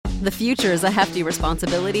The future is a hefty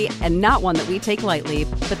responsibility and not one that we take lightly,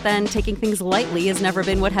 but then taking things lightly has never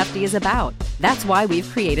been what Hefty is about. That's why we've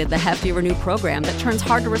created the Hefty Renew program that turns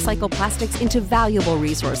hard-to-recycle plastics into valuable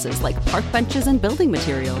resources like park benches and building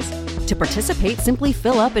materials. To participate, simply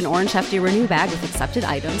fill up an orange Hefty Renew bag with accepted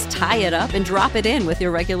items, tie it up, and drop it in with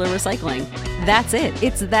your regular recycling. That's it.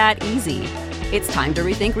 It's that easy. It's time to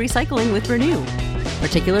rethink recycling with Renew.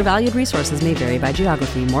 Particular valued resources may vary by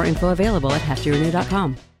geography. More info available at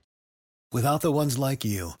heftyrenew.com. Without the ones like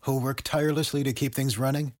you, who work tirelessly to keep things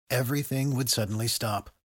running, everything would suddenly stop.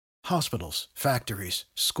 Hospitals, factories,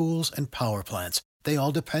 schools, and power plants, they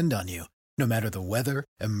all depend on you. No matter the weather,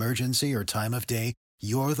 emergency, or time of day,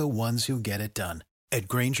 you're the ones who get it done. At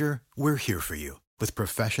Grainger, we're here for you with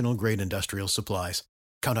professional-grade industrial supplies.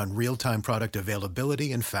 Count on real-time product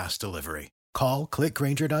availability and fast delivery. Call, click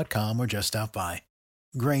Grainger.com, or just stop by.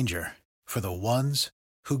 Grainger, for the ones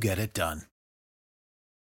who get it done.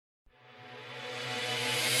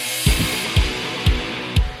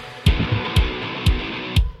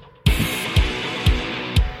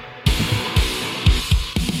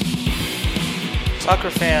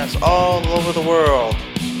 Soccer fans all over the world,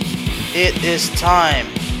 it is time.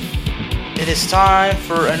 It is time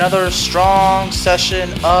for another strong session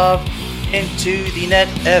of Into the Net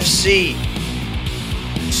FC.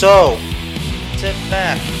 So, sit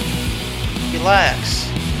back, relax,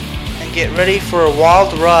 and get ready for a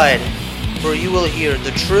wild ride where you will hear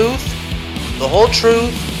the truth, the whole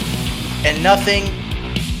truth, and nothing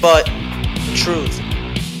but the truth.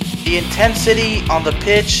 The intensity on the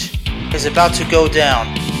pitch is about to go down.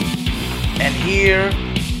 And here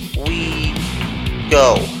we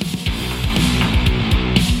go.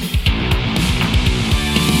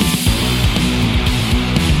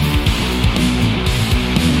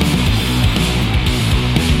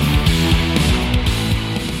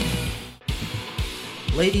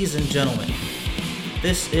 Ladies and gentlemen,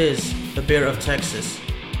 this is the Bear of Texas.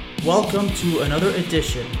 Welcome to another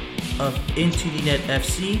edition of Into the Net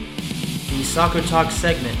FC, the soccer talk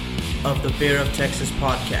segment of the Bear of Texas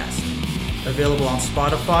podcast. Available on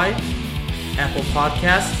Spotify, Apple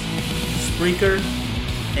Podcasts, Spreaker,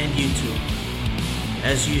 and YouTube.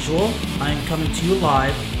 As usual, I am coming to you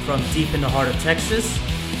live from deep in the heart of Texas.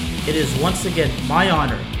 It is once again my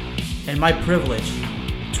honor and my privilege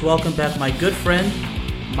to welcome back my good friend,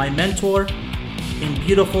 my mentor, in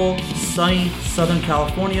beautiful, sunny Southern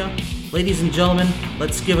California. Ladies and gentlemen,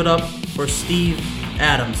 let's give it up for Steve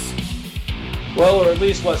Adams. Well, or at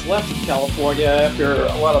least what's left of California after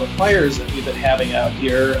a lot of the fires that we've been having out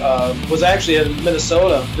here. Was actually in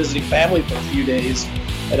Minnesota visiting family for a few days,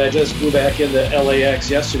 and I just flew back into LAX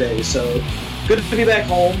yesterday. So good to be back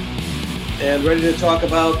home and ready to talk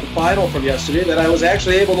about the final from yesterday that I was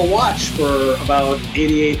actually able to watch for about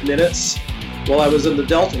 88 minutes while I was in the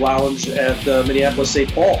Delta Lounge at Minneapolis St.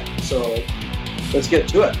 Paul. So let's get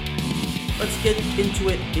to it. Let's get into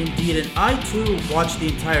it indeed. And I too watched the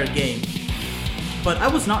entire game. But I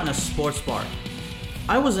was not in a sports bar.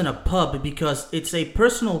 I was in a pub because it's a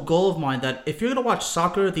personal goal of mine that if you're going to watch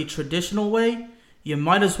soccer the traditional way, you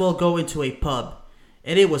might as well go into a pub.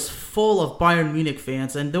 And it was full of Bayern Munich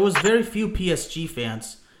fans, and there was very few PSG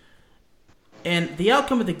fans. And the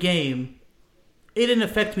outcome of the game, it didn't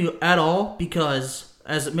affect me at all because,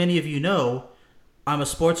 as many of you know, I'm a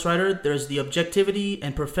sports writer. There's the objectivity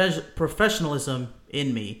and professionalism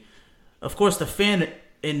in me. Of course, the fan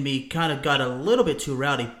in me kind of got a little bit too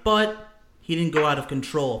rowdy, but he didn't go out of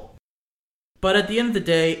control. But at the end of the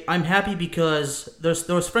day, I'm happy because there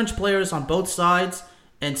was French players on both sides,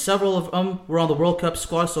 and several of them were on the World Cup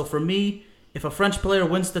squad. So for me, if a French player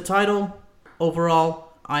wins the title,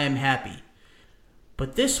 overall, I am happy.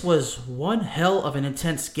 But this was one hell of an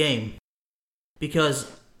intense game.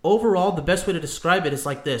 Because overall, the best way to describe it is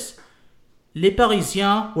like this. Les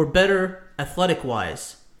Parisiens were better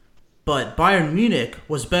athletic-wise. But Bayern Munich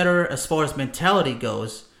was better as far as mentality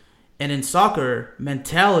goes. And in soccer,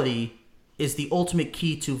 mentality is the ultimate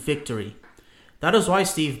key to victory. That is why,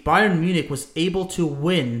 Steve, Bayern Munich was able to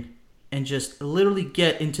win and just literally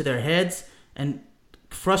get into their heads and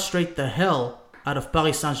frustrate the hell out of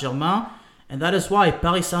Paris Saint-Germain. And that is why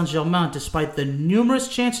Paris Saint-Germain, despite the numerous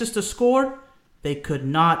chances to score, they could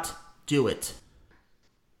not do it.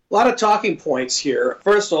 A lot of talking points here.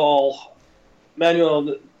 First of all,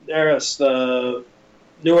 Manuel Neuer,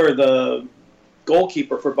 the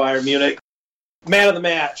goalkeeper for Bayern Munich, man of the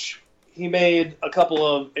match. He made a couple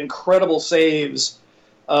of incredible saves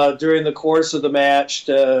during the course of the match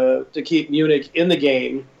to keep Munich in the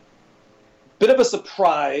game. Bit of a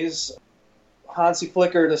surprise. Hansi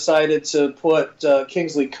Flicker decided to put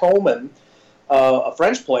Kingsley Coman a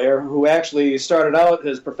French player who actually started out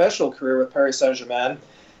his professional career with Paris Saint-Germain,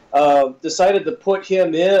 decided to put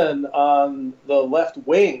him in on the left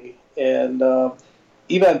wing. And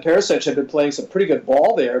Ivan Perisic had been playing some pretty good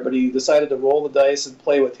ball there, but he decided to roll the dice and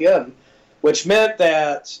play with him, which meant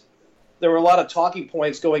that there were a lot of talking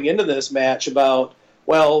points going into this match about,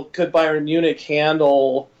 well, could Bayern Munich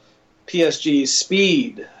handle PSG's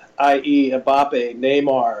speed, i.e. Mbappe,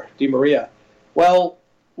 Neymar, Di Maria? Well,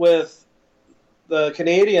 with the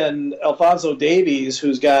Canadian Alphonso Davies,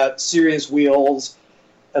 who's got serious wheels,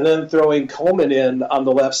 and then throwing Coman in on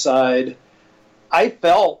the left side, I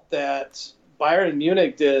felt that Bayern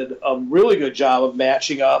Munich did a really good job of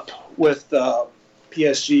matching up with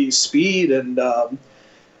PSG's speed, and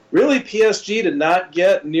really, PSG did not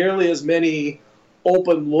get nearly as many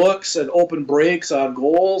open looks and open breaks on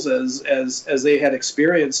goals as they had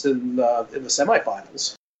experienced in the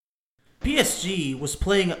semifinals. PSG was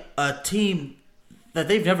playing a team that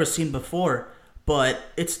they've never seen before, but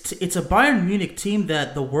it's a Bayern Munich team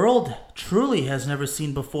that the world truly has never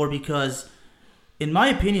seen before, because, in my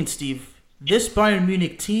opinion, Steve, this Bayern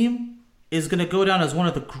Munich team is going to go down as one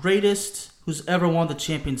of the greatest who's ever won the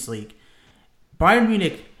Champions League. Bayern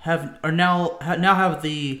Munich now have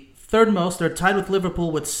the third most. They're tied with Liverpool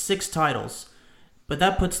with 6 titles, but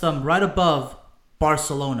that puts them right above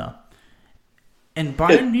Barcelona. And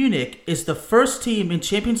Bayern Munich is the first team in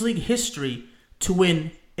Champions League history to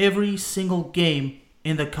win every single game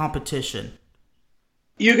in the competition.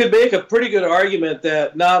 You could make a pretty good argument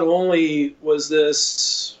that not only was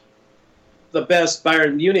this the best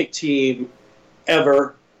Bayern Munich team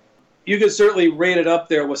ever, you could certainly rate it up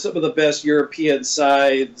there with some of the best European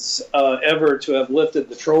sides ever to have lifted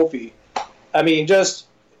the trophy. I mean, just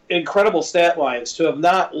incredible stat lines. To have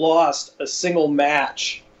not lost a single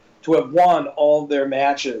match, to have won all of their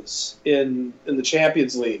matches in the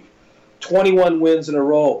Champions League. 21 wins in a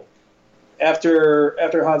row. After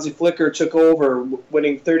Hansi Flicker took over,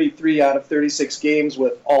 winning 33 out of 36 games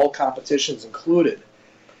with all competitions included.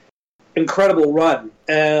 Incredible run.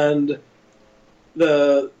 And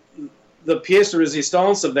the pièce de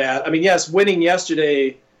résistance of that, I mean, yes, winning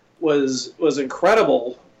yesterday was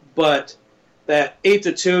incredible, but that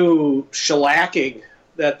 8-2 shellacking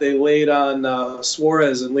that they laid on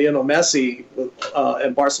Suarez and Lionel Messi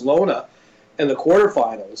in Barcelona in the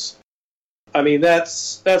quarterfinals, I mean,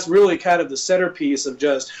 that's really kind of the centerpiece of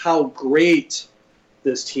just how great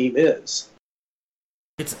this team is.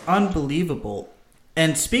 It's unbelievable.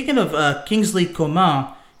 And speaking of Kingsley Coman,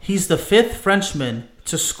 he's the 5th Frenchman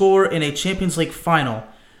to score in a Champions League final.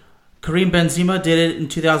 Karim Benzema did it in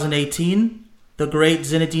 2018. The great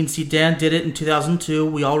Zinedine Zidane did it in 2002.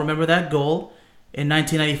 We all remember that goal. In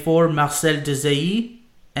 1994, Marcel Desailly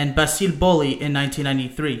and Basile Boli in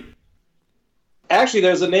 1993. Actually,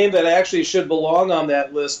 there's a name that actually should belong on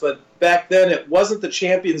that list, but back then it wasn't the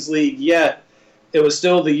Champions League yet. It was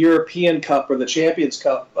still the European Cup or the Champions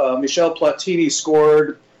Cup. Michel Platini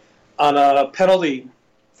scored on a penalty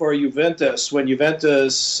for Juventus when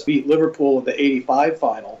Juventus beat Liverpool in the 85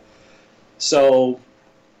 final. So,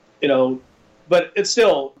 but it's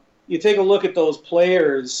still, you take a look at those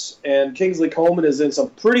players, and Kingsley Coman is in some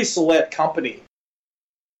pretty select company.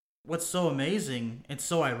 What's so amazing and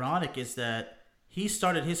so ironic is that he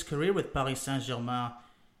started his career with Paris Saint-Germain,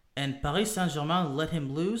 and Paris Saint-Germain let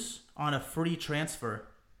him loose on a free transfer.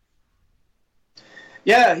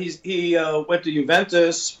 Yeah, he went to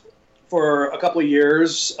Juventus for a couple of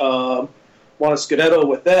years, won a Scudetto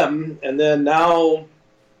with them, and then now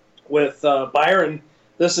with Bayern,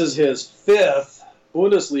 this is his 5th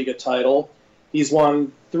Bundesliga title. He's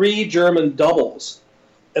won 3 German doubles.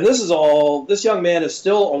 And this young man is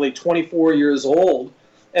still only 24 years old.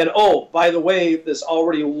 And oh, by the way, this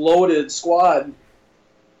already loaded squad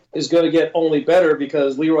is going to get only better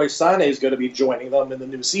because Leroy Sané is going to be joining them in the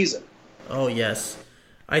new season. Oh, yes.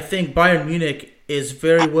 I think Bayern Munich is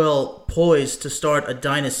very well poised to start a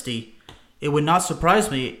dynasty. It would not surprise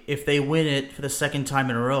me if they win it for the 2nd time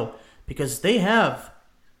in a row, because they have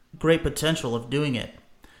great potential of doing it.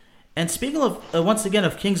 And speaking of, once again,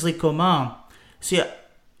 of Kingsley Coman, see,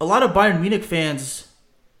 a lot of Bayern Munich fans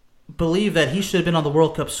believe that he should have been on the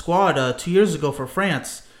World Cup squad 2 years ago for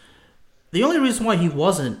France. The only reason why he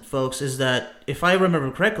wasn't, folks, is that, if I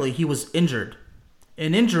remember correctly, he was injured.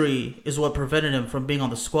 An injury is what prevented him from being on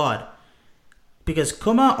the squad. Because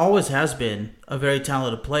Coman always has been a very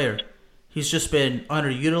talented player. He's just been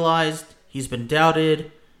underutilized, he's been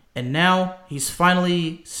doubted, and now he's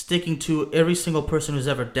finally sticking to every single person who's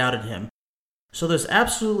ever doubted him. So there's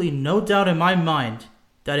absolutely no doubt in my mind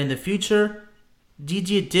that in the future,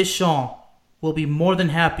 Didier Deschamps will be more than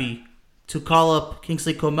happy to call up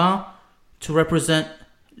Kingsley Coman to represent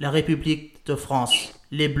La République de France,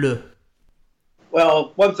 Les Bleus?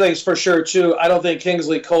 Well, one thing's for sure, too. I don't think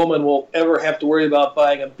Kingsley Coman will ever have to worry about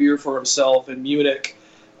buying a beer for himself in Munich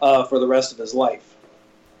for the rest of his life.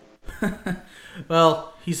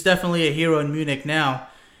 Well, he's definitely a hero in Munich now.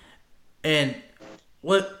 And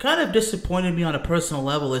what kind of disappointed me on a personal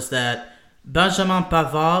level is that Benjamin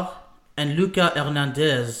Pavard and Lucas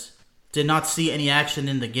Hernandez did not see any action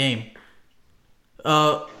in the game.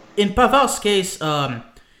 In Pavard's case,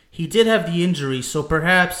 he did have the injury, so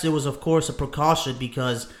perhaps it was, of course, a precaution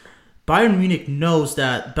because Bayern Munich knows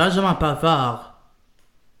that Benjamin Pavard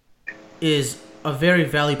is a very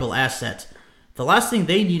valuable asset. The last thing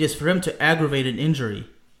they need is for him to aggravate an injury.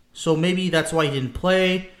 So maybe that's why he didn't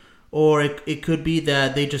play, or it could be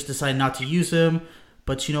that they just decided not to use him.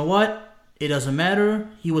 But you know what? It doesn't matter.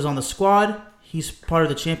 He was on the squad. He's part of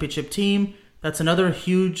the championship team. That's another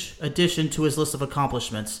huge addition to his list of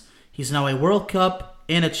accomplishments. He's now a World Cup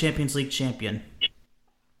and a Champions League champion.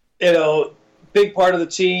 You know, big part of the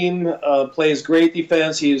team, plays great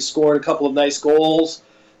defense. He's scored a couple of nice goals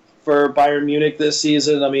for Bayern Munich this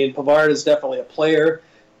season. I mean, Pavard is definitely a player.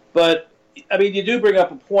 But, I mean, you do bring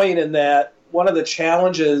up a point in that one of the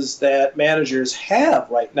challenges that managers have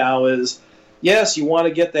right now is, yes, you want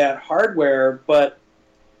to get that hardware, but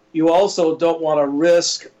you also don't want to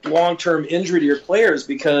risk long-term injury to your players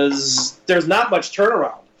because there's not much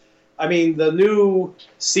turnaround. I mean, the new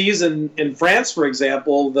season in France, for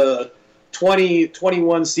example, the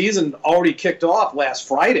 2021 season already kicked off last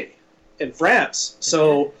Friday in France.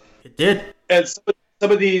 So it did. And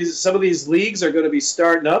some of these leagues are going to be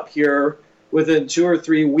starting up here within 2 or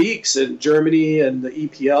 3 weeks in Germany and the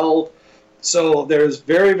EPL. So there's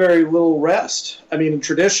very, very little rest. I mean,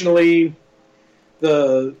 traditionally,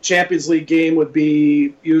 the Champions League game would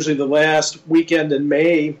be usually the last weekend in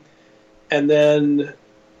May, and then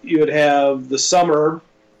you would have the summer,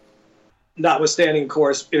 notwithstanding, of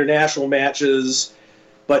course, international matches.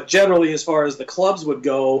 But generally, as far as the clubs would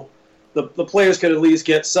go, the players could at least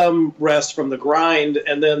get some rest from the grind,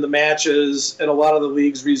 and then the matches and a lot of the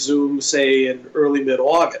leagues resume, say, in early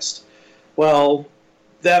mid-August. Well,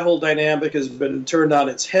 that whole dynamic has been turned on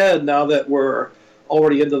its head now that we're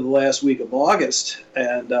already into the last week of August.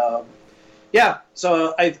 And,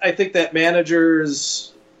 so I think that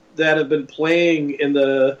managers that have been playing in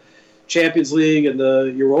the Champions League and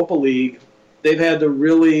the Europa League, they've had to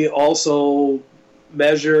really also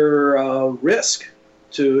measure risk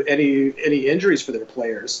to any injuries for their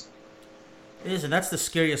players. It is, and that's the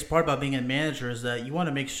scariest part about being a manager is that you want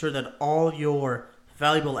to make sure that all your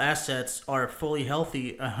valuable assets are fully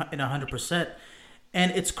healthy in 100%.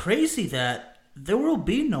 And it's crazy that there will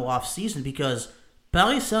be no off-season because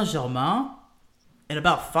Paris Saint-Germain, in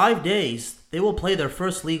about 5 days, they will play their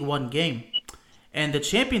first League One game. And the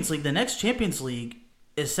Champions League, the next Champions League,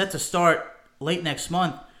 is set to start late next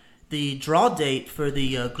month. The draw date for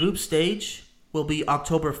the group stage will be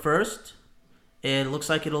October 1st. It looks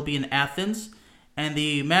like it'll be in Athens. And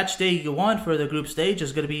the match day 1 for the group stage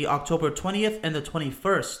is going to be October 20th and the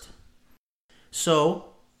 21st.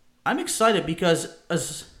 So, I'm excited because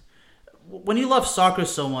when you love soccer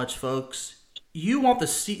so much, folks, you want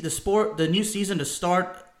the new season to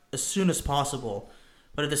start as soon as possible.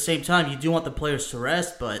 But at the same time, you do want the players to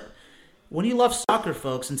rest. But when you love soccer,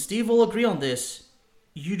 folks, and Steve will agree on this,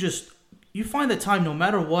 you find the time no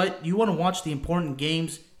matter what. You want to watch the important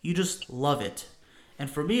games. You just love it. And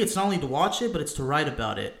for me, it's not only to watch it, but it's to write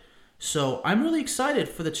about it. So I'm really excited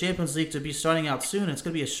for the Champions League to be starting out soon. It's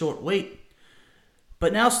going to be a short wait.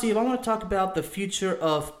 But now, Steve, I want to talk about the future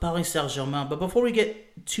of Paris Saint-Germain. But before we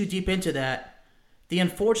get too deep into that, the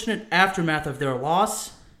unfortunate aftermath of their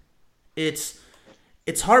loss, it's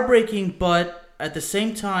heartbreaking, but at the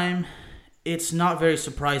same time, it's not very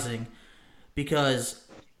surprising. Because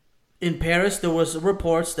in Paris, there was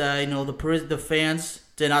reports that the fans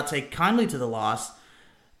did not take kindly to the loss.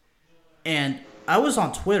 And I was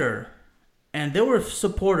on Twitter, and there were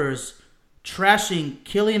supporters trashing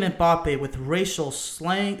Kylian Mbappe with racial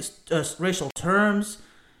slang, racial terms.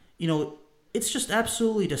 It's just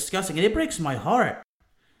absolutely disgusting, and it breaks my heart.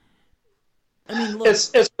 I mean, look,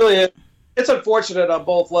 it's unfortunate on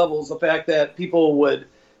both levels, the fact that people would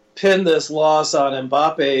pin this loss on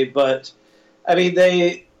Mbappe, but I mean,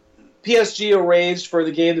 PSG arranged for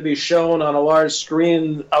the game to be shown on a large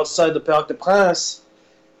screen outside the Parc des Princes,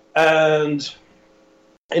 and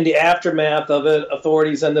in the aftermath of it,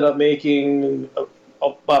 authorities ended up making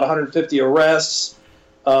about 150 arrests.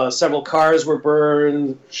 Several cars were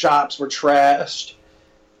burned, shops were trashed,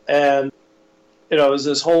 and it was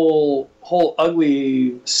this whole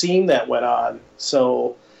ugly scene that went on.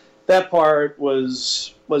 So that part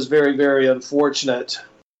was was very, very unfortunate.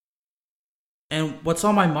 And what's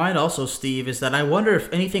on my mind also, Steve, is that I wonder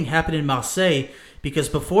if anything happened in Marseille, because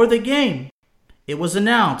before the game, it was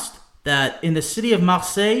announced that in the city of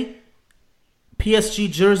Marseille, PSG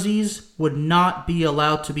jerseys would not be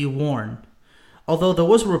allowed to be worn. Although there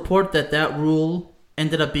was a report that that rule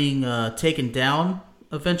ended up being taken down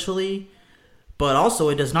eventually. But also,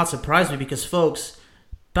 it does not surprise me because, folks,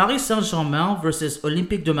 Paris Saint-Germain versus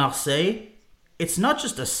Olympique de Marseille, it's not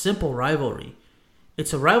just a simple rivalry.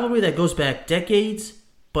 It's a rivalry that goes back decades,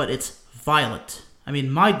 but it's violent. I mean,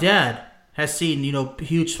 my dad has seen,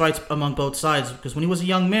 huge fights among both sides because when he was a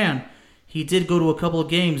young man, he did go to a couple of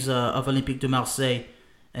games of Olympique de Marseille,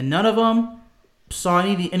 and none of them saw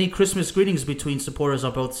any Christmas greetings between supporters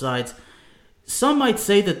on both sides. Some might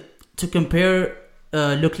say that to compare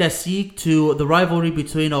Le Classique to the rivalry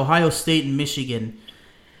between Ohio State and Michigan,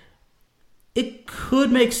 it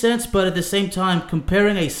could make sense, but at the same time,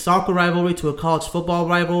 comparing a soccer rivalry to a college football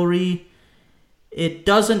rivalry, it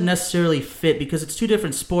doesn't necessarily fit because it's two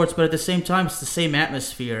different sports, but at the same time, it's the same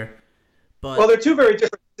atmosphere. But well, they're two very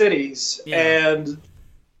different cities, yeah. And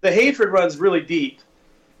the hatred runs really deep.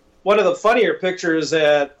 One of the funnier pictures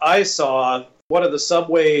that I saw, one of the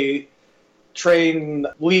subway train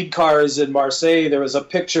lead cars in Marseille, there was a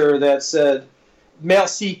picture that said,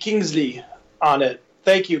 Merci Kingsley on it.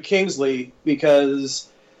 Thank you, Kingsley, because,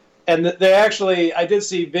 and they actually, I did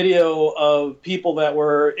see video of people that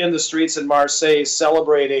were in the streets in Marseille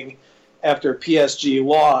celebrating after PSG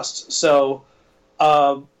lost. So,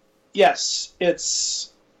 yes,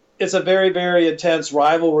 it's a very, very intense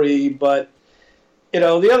rivalry. But,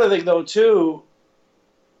 the other thing, though, too,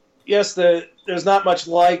 yes, there's not much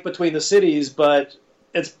like between the cities, but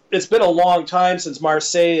it's been a long time since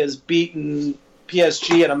Marseille has beaten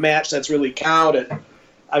PSG in a match that's really counted.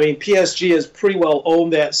 I mean, PSG has pretty well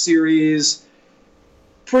owned that series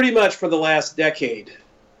pretty much for the last decade.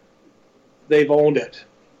 They've owned it.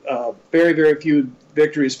 Very, very few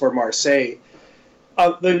victories for Marseille.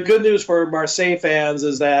 The good news for Marseille fans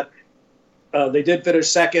is that they did finish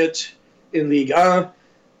second in Ligue 1.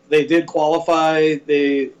 They did qualify.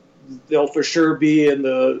 They'll for sure be in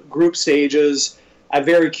the group stages. I'm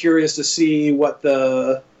very curious to see what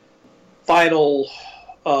the final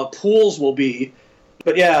pools will be.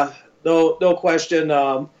 But yeah, no question.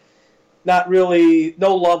 Not really,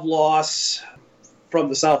 no love loss from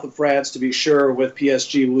the south of France, to be sure, with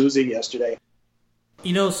PSG losing yesterday.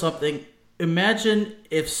 You know something? Imagine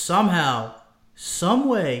if somehow, some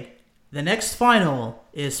way, the next final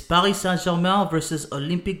is Paris Saint-Germain versus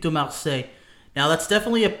Olympique de Marseille. Now, that's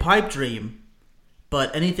definitely a pipe dream,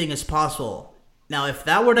 but anything is possible. Now, if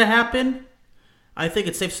that were to happen, I think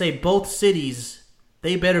it's safe to say both cities,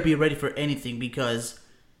 they better be ready for anything because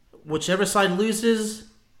whichever side loses,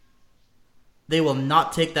 they will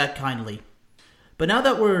not take that kindly. But now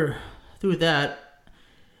that we're through that,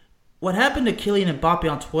 what happened to Kylian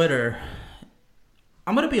Mbappe on Twitter,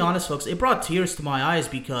 I'm going to be honest, folks, it brought tears to my eyes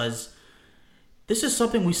because this is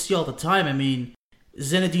something we see all the time. I mean,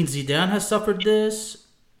 Zinedine Zidane has suffered this.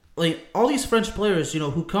 Like, all these French players,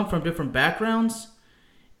 who come from different backgrounds,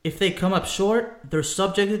 if they come up short, they're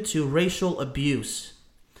subjected to racial abuse.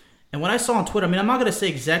 And what I saw on Twitter, I'm not going to say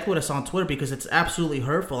exactly what I saw on Twitter because it's absolutely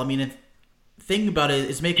hurtful. Thinking about it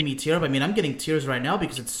is making me tear up. I'm getting tears right now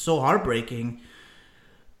because it's so heartbreaking.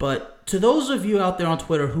 But to those of you out there on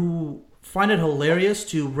Twitter who find it hilarious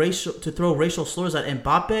to throw racial slurs at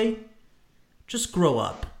Mbappe, just grow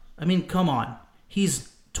up. Come on.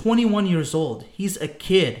 He's 21 years old. He's a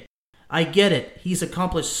kid. I get it. He's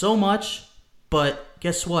accomplished so much, but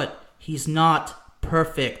guess what? He's not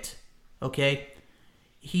perfect. Okay?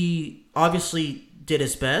 He obviously did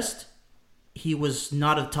his best. He was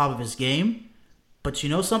not at the top of his game. But you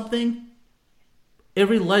know something?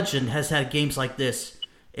 Every legend has had games like this.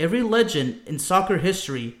 Every legend in soccer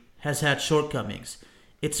history has had shortcomings.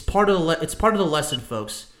 It's part of the lesson,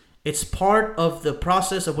 folks. It's part of the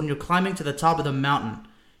process of when you're climbing to the top of the mountain.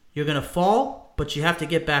 You're going to fall, but you have to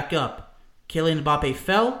get back up. Kylian Mbappe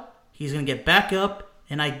fell. He's going to get back up.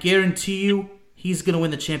 And I guarantee you, he's going to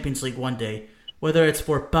win the Champions League one day. Whether it's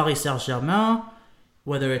for Paris Saint-Germain,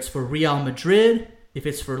 whether it's for Real Madrid, if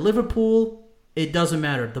it's for Liverpool, it doesn't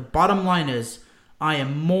matter. The bottom line is, I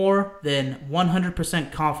am more than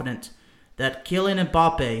 100% confident that Kylian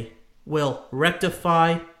Mbappe will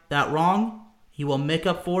rectify that wrong. He will make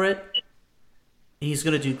up for it. He's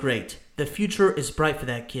going to do great. The future is bright for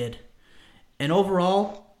that kid. And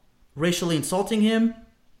overall, racially insulting him,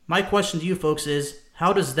 my question to you folks is,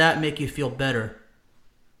 how does that make you feel better?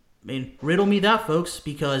 Riddle me that, folks,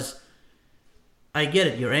 because I get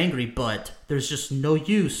it, you're angry, but there's just no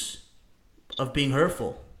use. of being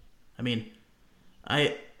hurtful. I mean,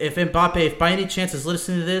 if Mbappe, if by any chance is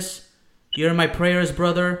listening to this, you're in my prayers,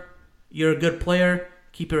 brother. You're a good player.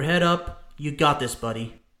 Keep your head up. You got this,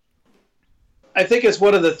 buddy. I think it's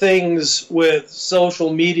one of the things with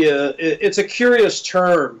social media. It's a curious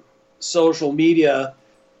term, social media.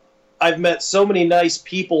 I've met so many nice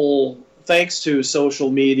people thanks to social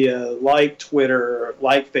media, like Twitter,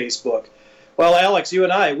 like Facebook. Well, Alex, you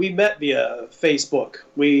and I, we met via Facebook.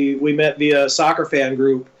 We met via Soccer Fan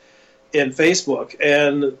Group in Facebook.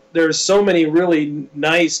 And there's so many really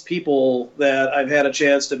nice people that I've had a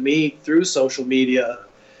chance to meet through social media.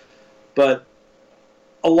 But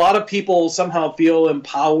a lot of people somehow feel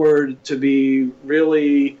empowered to be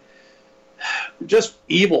really just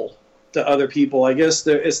evil to other people. I guess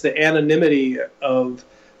it's the anonymity of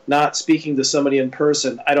not speaking to somebody in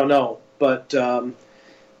person. I don't know. But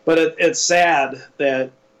it's sad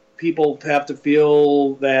that people have to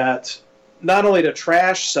feel that not only to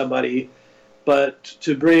trash somebody, but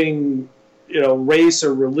to bring, race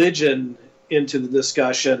or religion into the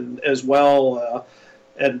discussion as well,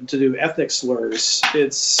 and to do ethnic slurs.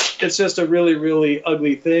 It's just a really, really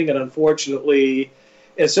ugly thing, and unfortunately,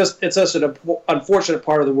 it's such an unfortunate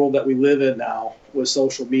part of the world that we live in now with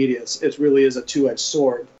social media. It really is a two-edged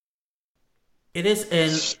sword. It is,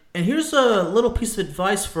 and here's a little piece of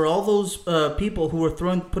advice for all those people who are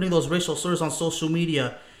putting those racial slurs on social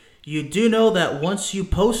media. You do know that once you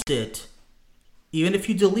post it, even if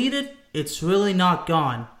you delete it, it's really not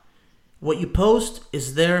gone. What you post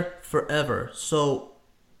is there forever. So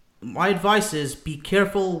my advice is be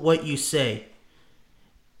careful what you say.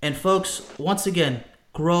 And folks, once again,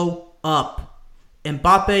 grow up.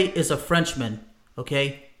 Mbappe is a Frenchman,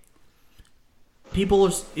 okay? For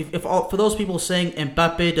those people saying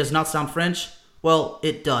Mbappe does not sound French, well,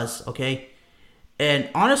 it does, okay? And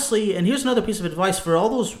honestly, and here's another piece of advice for all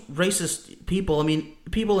those racist people. I mean,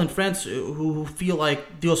 people in France who feel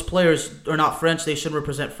like those players are not French, they shouldn't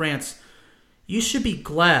represent France. You should be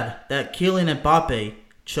glad that Kylian Mbappe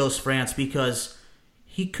chose France, because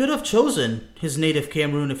he could have chosen his native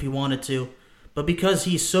Cameroon if he wanted to. But because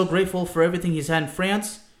he's so grateful for everything he's had in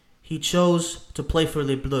France, he chose to play for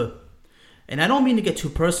Les Bleus. And I don't mean to get too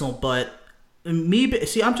personal, but I'm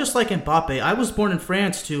just like Mbappe. I was born in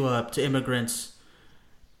France to immigrants.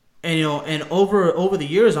 And and over the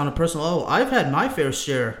years, on a personal level, I've had my fair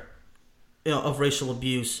share, of racial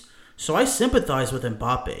abuse. So I sympathize with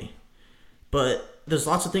Mbappe. But there's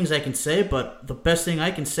lots of things I can say. But the best thing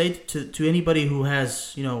I can say to anybody who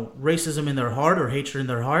has racism in their heart or hatred in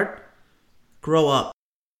their heart, grow up.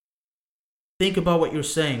 Think about what you're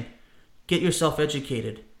saying. Get yourself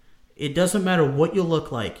educated. It doesn't matter what you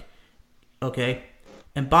look like. Okay,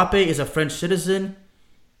 Mbappe is a French citizen.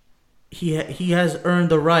 He has earned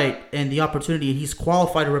the right and the opportunity, and he's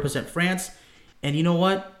qualified to represent France. And you know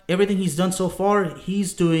what? Everything he's done so far,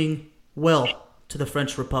 he's doing well to the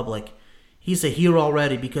French Republic. He's a hero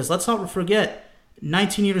already, because let's not forget,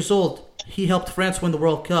 19 years old, he helped France win the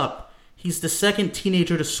World Cup. He's the second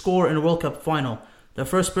teenager to score in a World Cup final. The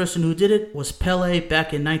first person who did it was Pelé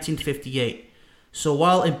back in 1958. So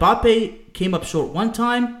while Mbappe came up short one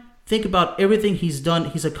time, think about everything he's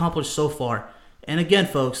accomplished so far. And again,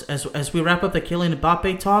 folks, as we wrap up the Kylian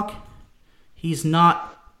Mbappe talk, he's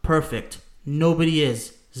not perfect. Nobody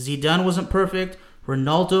is. Zidane wasn't perfect.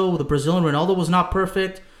 Ronaldo, the Brazilian Ronaldo, was not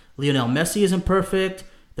perfect. Lionel Messi isn't perfect.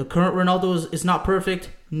 The current Ronaldo is not perfect.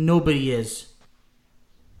 Nobody is.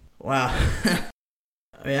 Wow.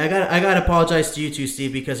 I mean, I got to apologize to you too,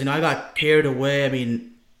 Steve, because I got carried away. I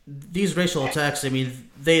mean, these racial attacks, I mean,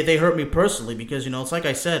 they hurt me personally, because it's like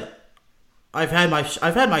I said, I've had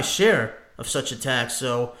my share of such attacks.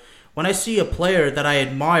 So when I see a player that I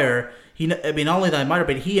admire, not only that I admire,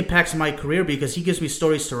 but he impacts my career because he gives me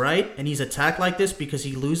stories to write, and he's attacked like this because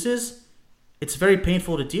he loses, it's very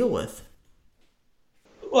painful to deal with.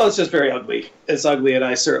 Well, it's just very ugly. It's ugly, and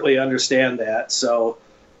I certainly understand that. So,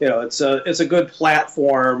 it's a good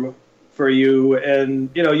platform for you, and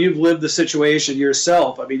you've lived the situation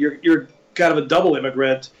yourself. I mean, you're kind of a double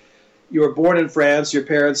immigrant. You were born in France. Your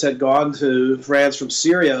parents had gone to France from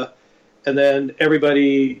Syria, and then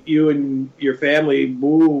you and your family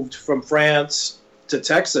moved from France to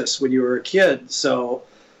Texas when you were a kid. So,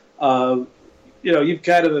 you've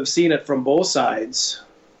kind of seen it from both sides.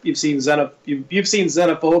 You've seen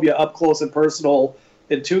xenophobia up close and personal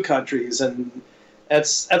in two countries, and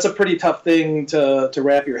that's a pretty tough thing to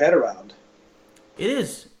wrap your head around. It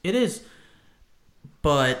is.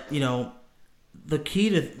 But the key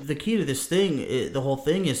to this thing, the whole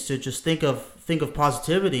thing, is to just think of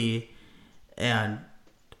positivity, and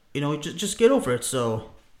just get over it.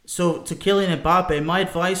 So So to Kylian Mbappe, my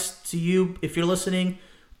advice to you, if you're listening,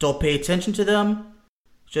 don't pay attention to them.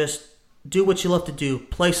 Just do what you love to do.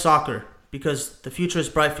 Play soccer, because the future is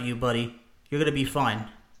bright for you, buddy. You're going to be fine.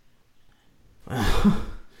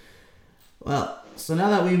 Well, so now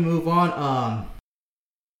that we move on,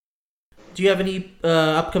 do you have any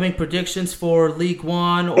upcoming predictions for League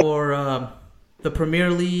One or the Premier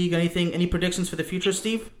League? Anything? Any predictions for the future,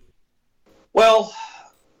 Steve? Well,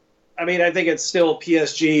 I mean, I think it's still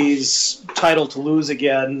PSG's title to lose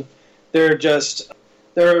again. They're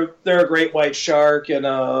a great white shark in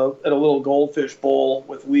a little goldfish bowl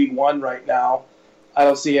with League One right now. I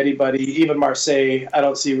don't see anybody, even Marseille. I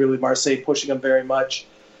don't see really Marseille pushing them very much.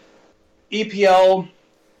 EPL,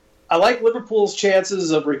 I like Liverpool's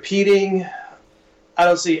chances of repeating. I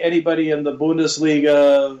don't see anybody in the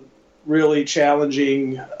Bundesliga really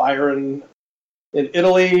challenging Bayern. In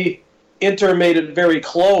Italy, Inter made it very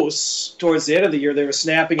close towards the end of the year. They were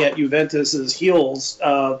snapping at Juventus's heels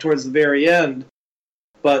towards the very end.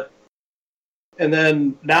 And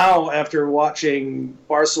then now, after watching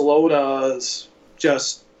Barcelona's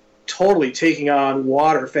just totally taking on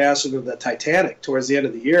water faster than the Titanic towards the end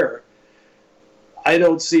of the year, I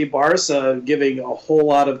don't see Barca giving a whole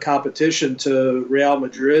lot of competition to Real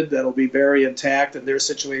Madrid. That'll be very intact, and their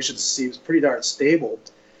situation seems pretty darn stable.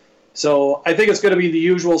 So I think it's going to be the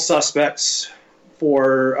usual suspects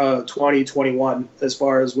for 2021 as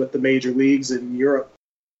far as with the major leagues in Europe.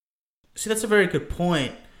 See, that's a very good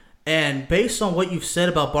point. And based on what you've said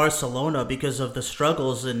about Barcelona, because of the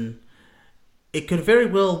struggles, and it could very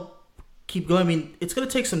well keep going. I mean, it's going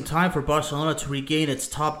to take some time for Barcelona to regain its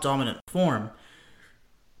top dominant form.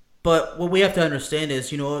 But what we have to understand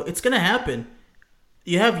is, it's going to happen.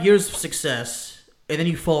 You have years of success, and then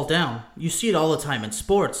you fall down. You see it all the time in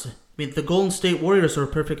sports. I mean, the Golden State Warriors are a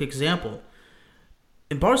perfect example.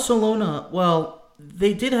 In Barcelona, well,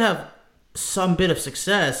 they did have some bit of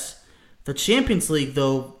success. The Champions League,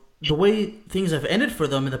 though, the way things have ended for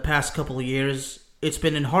them in the past couple of years, it's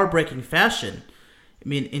been in heartbreaking fashion. I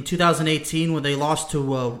mean, in 2018, when they lost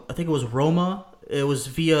to, I think it was Roma, it was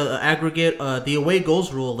via aggregate. The away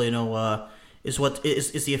goals rule, is what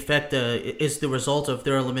is the effect, is the result of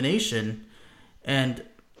their elimination. And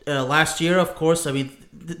last year, of course, I mean,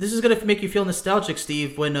 this is going to make you feel nostalgic,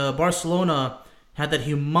 Steve, when Barcelona had that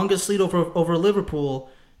humongous lead over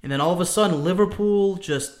Liverpool, and then all of a sudden, Liverpool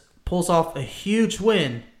just pulls off a huge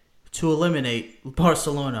win to eliminate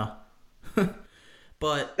Barcelona.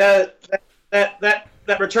 But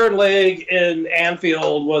that return leg in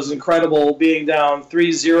Anfield was incredible, being down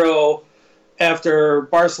 3-0 after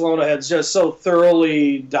Barcelona had just so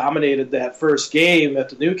thoroughly dominated that first game at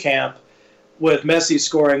the Nou Camp, with Messi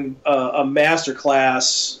scoring a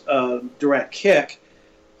masterclass direct kick.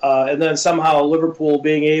 And then somehow Liverpool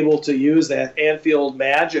being able to use that Anfield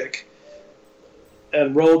magic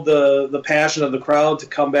and rode the passion of the crowd to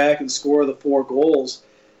come back and score the 4 goals.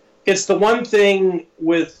 It's the one thing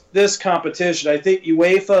with this competition. I think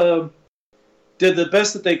UEFA did the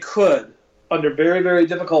best that they could under very, very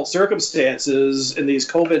difficult circumstances in these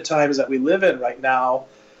COVID times that we live in right now,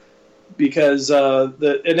 because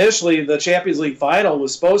initially the Champions League final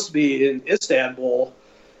was supposed to be in Istanbul,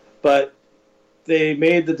 but they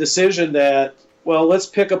made the decision that, well, let's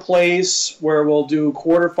pick a place where we'll do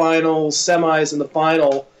quarterfinals, semis, and the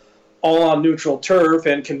final all on neutral turf.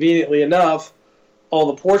 And conveniently enough, all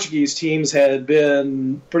the Portuguese teams had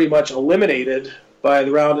been pretty much eliminated by the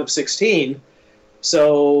round of 16.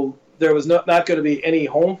 So there was not going to be any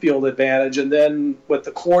home field advantage. And then with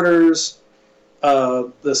the quarters,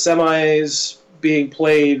 the semis being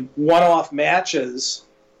played one-off matches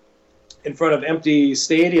in front of empty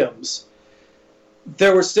stadiums,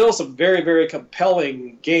 there were still some very, very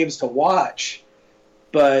compelling games to watch.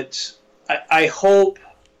 But I hope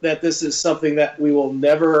that this is something that we will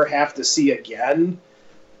never have to see again,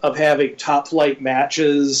 of having top-flight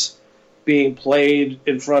matches being played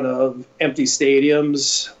in front of empty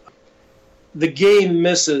stadiums. The game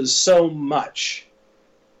misses so much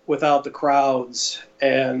without the crowds,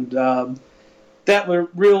 and that were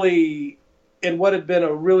really, in what had been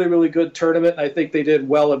a really, really good tournament, and I think they did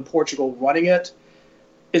well in Portugal running it.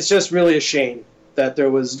 It's just really a shame that there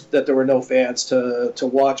were no fans to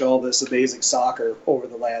watch all this amazing soccer over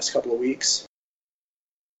the last couple of weeks.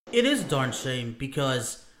 it is a darn shame,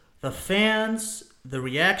 because the fans, the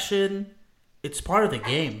reaction, it's part of the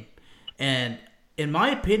game. And in my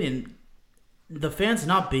opinion, the fans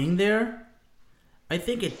not being there, I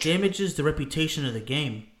think it damages the reputation of the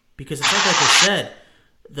game. Because it's like I just said,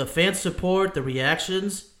 the fan support, the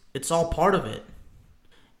reactions, it's all part of it.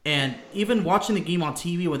 And even watching the game on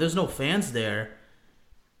TV when there's no fans there,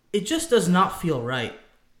 it just does not feel right.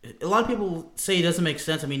 a lot of people say it doesn't make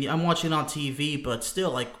sense. I mean, I'm watching it on TV, but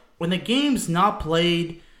still, like, when the game's not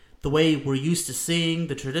played the way we're used to seeing,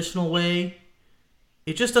 the traditional way,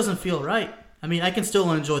 it just doesn't feel right. I mean, I can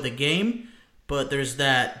still enjoy the game, but there's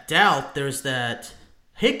that doubt, there's that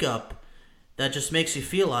hiccup that just makes you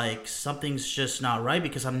feel like something's just not right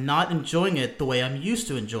because I'm not enjoying it the way I'm used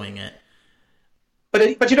to enjoying it.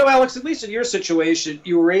 But Alex, at least in your situation,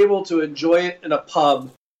 you were able to enjoy it in a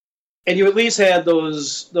pub, and you at least had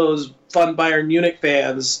those fun Bayern Munich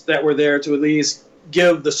fans that were there to at least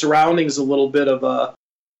give the surroundings a little bit of a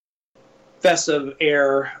festive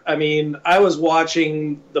air. I mean, I was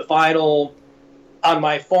watching the final on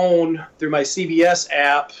my phone through my CBS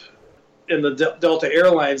app in the Delta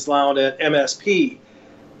Airlines lounge at MSP.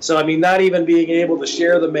 So, I mean, not even being able to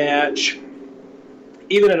share the match,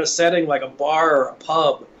 even in a setting like a bar or a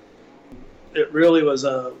pub, it really was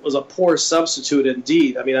a poor substitute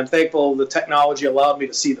indeed. I mean, I'm thankful the technology allowed me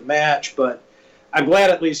to see the match, but I'm glad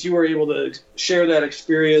at least you were able to share that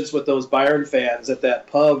experience with those Bayern fans at that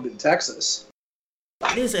pub in Texas.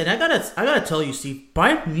 It is, and I gotta tell you, Steve,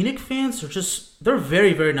 Bayern Munich fans they're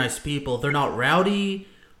very, very nice people. They're not rowdy,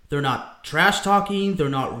 they're not trash talking, they're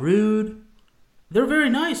not rude. They're very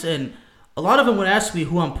nice, and a lot of them would ask me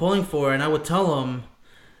who I'm pulling for, and I would tell them,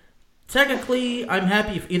 technically, I'm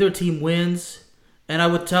happy if either team wins, and I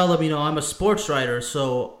would tell them, I'm a sports writer,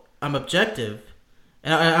 so I'm objective.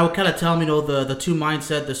 And I would kind of tell them, the two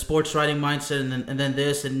mindset, the sports writing mindset, and then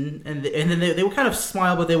this, and then they would kind of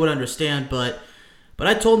smile, but they would understand. But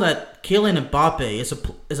I told them that Kylian Mbappe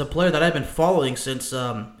is a player that I've been following since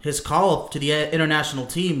his call up to the international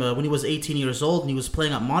team when he was 18 years old and he was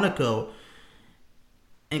playing at Monaco.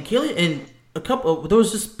 And Kylian,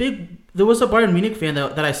 there was a Bayern Munich fan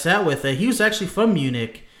that I sat with. He was actually from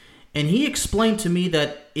Munich, and he explained to me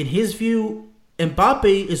that in his view,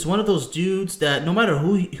 Mbappe is one of those dudes that no matter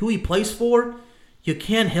who he plays for, you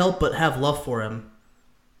can't help but have love for him.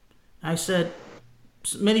 I said,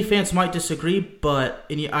 many fans might disagree, but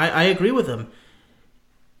I agree with him.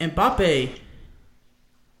 Mbappe,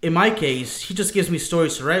 in my case, he just gives me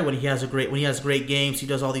stories to write when he has great games. He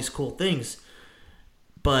does all these cool things.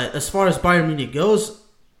 But as far as Bayern Munich goes,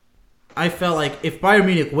 I felt like if Bayern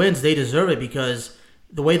Munich wins, they deserve it because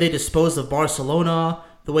the way they disposed of Barcelona,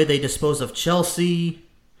 the way they disposed of Chelsea.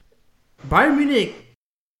 Bayern Munich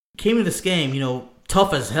came into this game,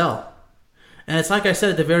 tough as hell. And it's like I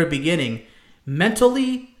said at the very beginning,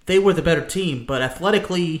 mentally, they were the better team, but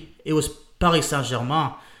athletically, it was Paris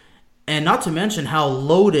Saint-Germain. And not to mention how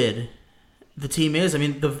loaded the team is. I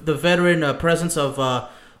mean, the veteran presence of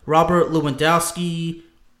Robert Lewandowski,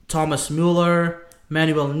 Thomas Muller,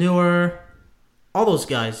 Manuel Neuer, all those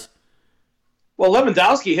guys. Well,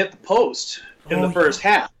 Lewandowski hit the post in the first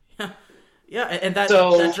half. Yeah, and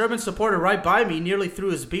that German supporter right by me nearly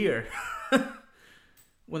threw his beer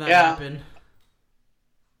when that happened.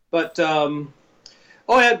 But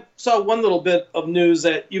I saw one little bit of news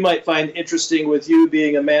that you might find interesting with you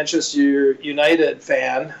being a Manchester United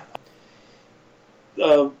fan.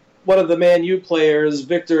 One of the Man U players,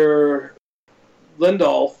 Victor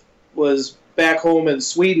Lindelof, was back home in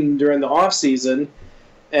Sweden during the off-season,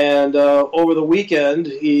 and over the weekend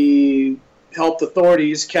he helped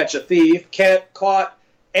authorities catch a thief, caught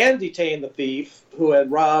and detained the thief who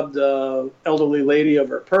had robbed an elderly lady of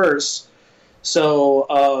her purse.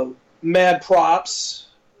 So mad props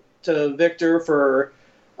to Victor for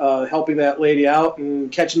helping that lady out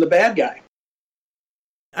and catching the bad guy.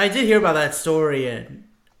 I did hear about that story,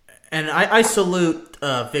 and I salute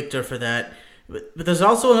Victor for that. But there's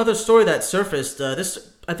also another story that surfaced.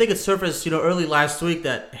 I think it surfaced early last week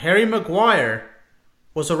that Harry Maguire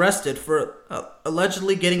was arrested for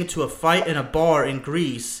allegedly getting into a fight in a bar in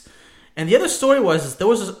Greece. And the other story was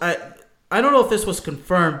I don't know if this was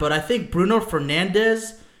confirmed, but I think Bruno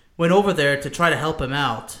Fernandes went over there to try to help him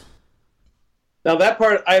out. Now that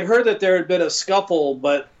part, I'd heard that there had been a scuffle,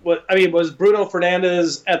 but was Bruno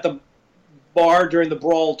Fernandes at the bar during the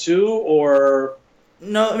brawl too, or?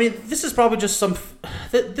 No, I mean this is probably just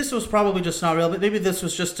this was probably just not real. But maybe this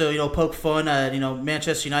was just to poke fun at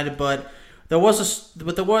Manchester United. But it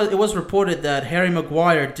was reported that Harry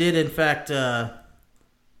Maguire did in fact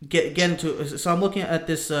get into. So I'm looking at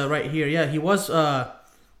this right here. Yeah, he was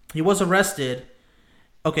arrested.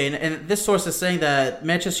 Okay, and this source is saying that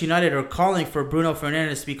Manchester United are calling for Bruno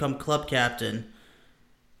Fernandes to become club captain.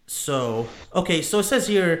 So it says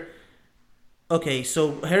here. Okay,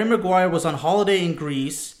 so Harry Maguire was on holiday in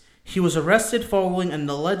Greece. He was arrested following an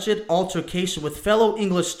alleged altercation with fellow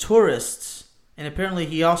English tourists. And apparently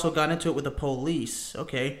he also got into it with the police.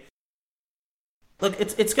 Okay. Look,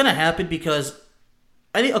 it's going to happen because...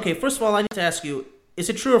 first of all, I need to ask you, is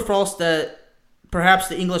it true or false that perhaps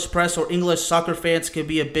the English press or English soccer fans can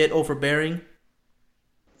be a bit overbearing?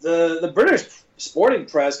 The British sporting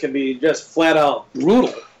press can be just flat out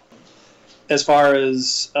brutal as far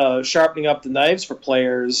as sharpening up the knives for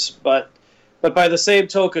players. But by the same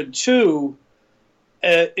token, too,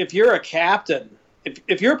 if you're a captain,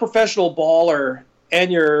 if you're a professional baller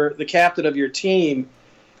and you're the captain of your team,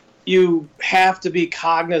 you have to be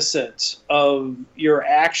cognizant of your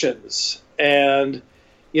actions. And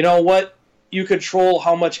you know what? You control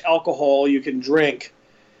how much alcohol you can drink.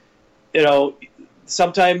 You know,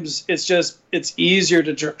 sometimes it's easier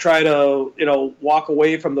to try to, walk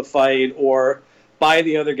away from the fight or buy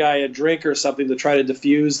the other guy a drink or something to try to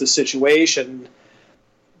diffuse the situation.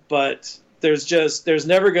 But there's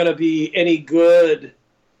never going to be any good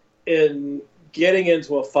in getting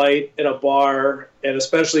into a fight in a bar, and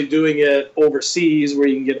especially doing it overseas where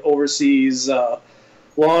you can get overseas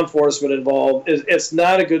law enforcement involved. It's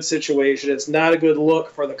not a good situation. It's not a good look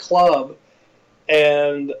for the club.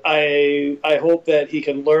 And I hope that he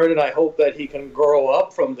can learn, and I hope that he can grow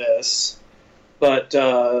up from this. But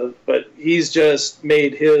he's just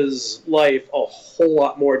made his life a whole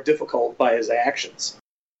lot more difficult by his actions.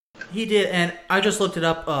 He did, and I just looked it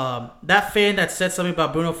up. That fan that said something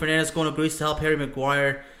about Bruno Fernandes going to Greece to help Harry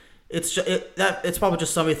Maguire, it's probably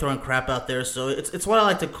just somebody throwing crap out there. So it's what I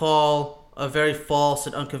like to call a very false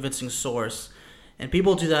and unconvincing source. And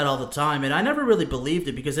people do that all the time, and I never really believed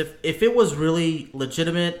it, because if it was really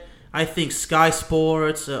legitimate, I think Sky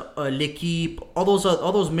Sports, L'Equipe, all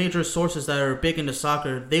those major sources that are big into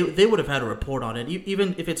soccer, they would have had a report on it,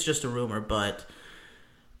 even if it's just a rumor. But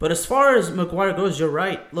as far as Maguire goes, you're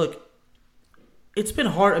right. Look, it's been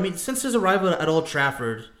hard. I mean, since his arrival at Old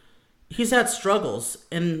Trafford, he's had struggles,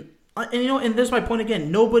 and there's my point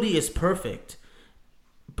again. Nobody is perfect.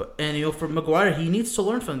 And for Maguire, he needs to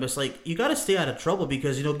learn from this. Like, you got to stay out of trouble,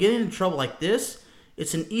 because getting in trouble like this,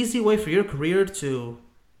 it's an easy way for your career to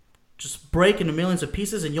just break into millions of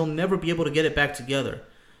pieces, and you'll never be able to get it back together.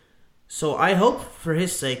 So I hope for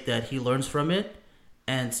his sake that he learns from it,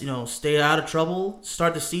 and stay out of trouble,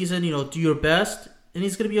 start the season, do your best, and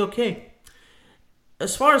he's gonna be okay.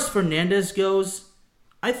 As far as Fernandes goes,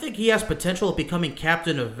 I think he has potential of becoming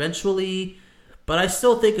captain eventually. But I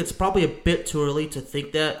still think it's probably a bit too early to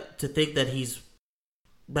think that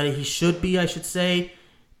he should be, I should say,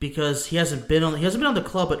 because he hasn't been on the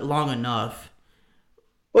club long enough.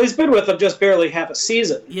 Well, he's been with them just barely half a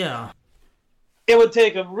season. Yeah. It would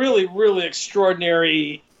take a really, really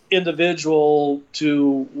extraordinary individual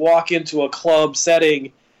to walk into a club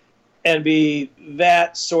setting and be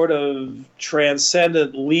that sort of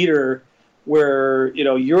transcendent leader where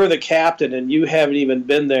you're the captain and you haven't even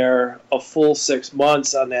been there a full 6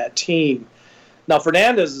 months on that team. Now,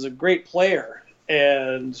 Fernandes is a great player,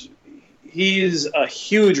 and he's a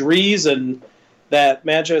huge reason that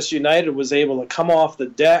Manchester United was able to come off the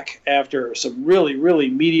deck after some really, really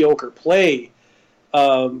mediocre play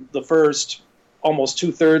the first almost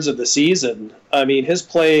 2/3 of the season. I mean, his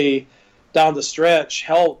play down the stretch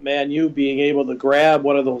helped Man U being able to grab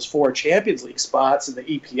one of those 4 Champions League spots in the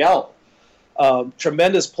EPL.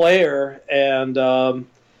 Tremendous player, and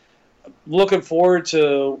looking forward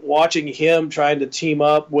to watching him trying to team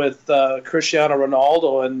up with Cristiano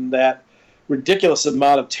Ronaldo and that ridiculous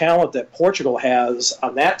amount of talent that Portugal has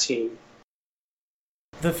on that team.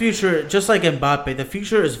 The future, just like Mbappe, the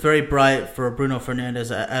future is very bright for Bruno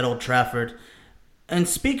Fernandes at Old Trafford. And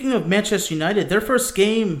speaking of Manchester United, their first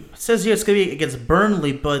game, it says here it's going to be against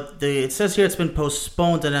Burnley, but it says here it's been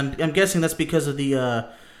postponed, and I'm guessing that's because of the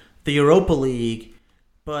Europa League.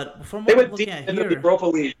 But from what I'm looking at here, the Europa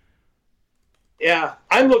League. Yeah,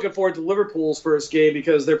 I'm looking forward to Liverpool's first game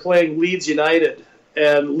because they're playing Leeds United.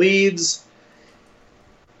 And Leeds,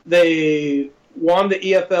 they won the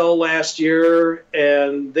EFL last year,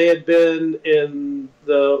 and they had been in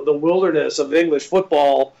the wilderness of English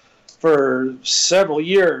football for several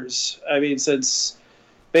years. I mean, since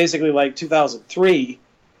basically like 2003.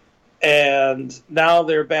 And now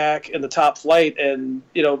they're back in the top flight. And,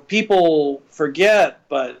 people forget,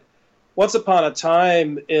 but once upon a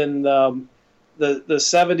time in the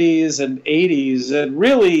 70s and 80s, and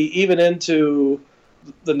really even into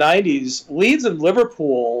the 90s, Leeds and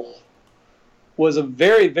Liverpool was a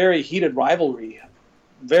very, very heated rivalry.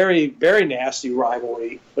 Very, very nasty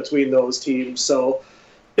rivalry between those teams. So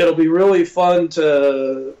it'll be really fun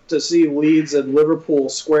to see Leeds and Liverpool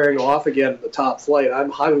squaring off again in the top flight. I'm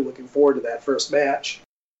highly looking forward to that first match.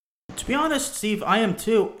 To be honest, Steve, I am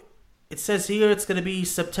too. It says here it's going to be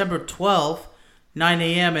September 12th, 9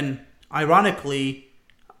 a.m., and ironically,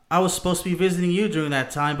 I was supposed to be visiting you during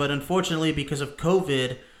that time, but unfortunately, because of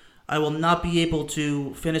COVID, I will not be able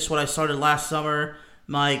to finish what I started last summer.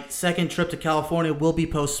 My second trip to California will be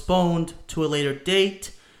postponed to a later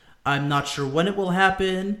date. I'm not sure when it will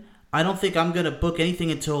happen. I don't think I'm going to book anything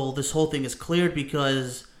until this whole thing is cleared,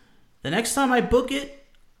 because the next time I book it,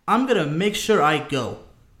 I'm going to make sure I go.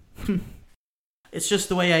 It's just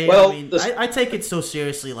the way I am. Well, I mean, I take it so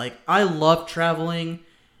seriously. Like, I love traveling.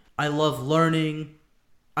 I love learning.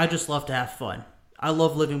 I just love to have fun. I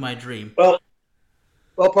love living my dream. Well,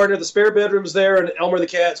 partner, the spare bedroom's there, and Elmer the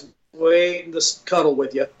cat's waiting to cuddle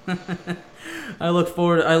with you. I look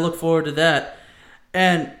forward to that.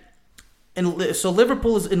 And so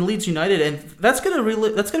Liverpool is in Leeds United, and that's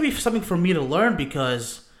gonna be something for me to learn,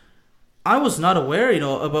 because I was not aware,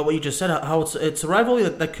 about what you just said, how it's a rivalry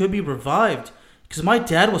that could be revived. Because my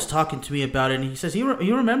dad was talking to me about it, and he says he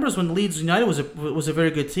remembers when Leeds United was a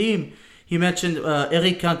very good team. He mentioned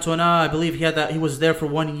Eric Cantona. I believe he was there for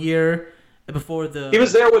 1 year before the. He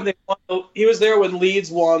was there when He was there when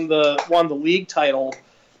Leeds won the league title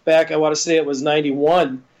back. I want to say it was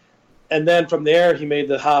 '91, and then from there he made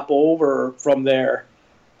the hop over from there.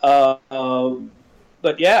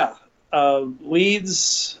 But yeah,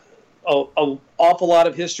 Leeds, an awful lot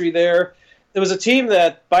of history there. There was a team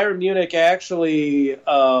that Bayern Munich actually,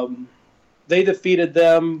 they defeated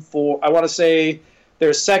them for, I want to say,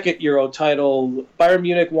 their second Euro title. Bayern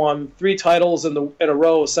Munich won 3 titles in a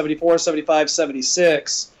row, 74, 75,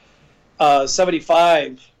 76.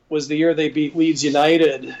 75 was the year they beat Leeds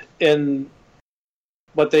United in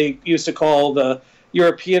what they used to call the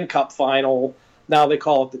European Cup final. Now they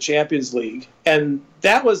call it the Champions League. And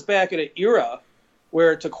that was back in an era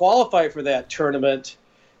where, to qualify for that tournament,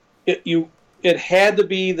 it had to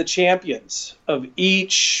be the champions of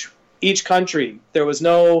each country. There was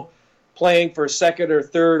no playing for second or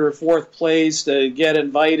third or fourth place to get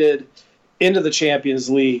invited into the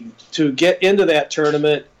Champions League. To get into that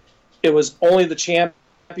tournament, it was only the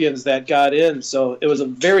champions that got in. So it was a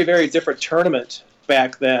very, very different tournament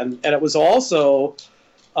back then. And it was also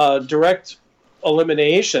direct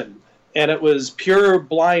elimination. And it was pure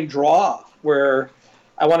blind draw, where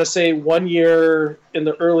I want to say 1 year in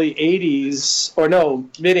the early 80s, or no,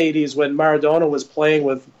 mid-80s, when Maradona was playing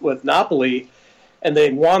with Napoli, and they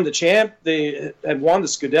had won the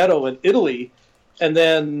Scudetto in Italy, and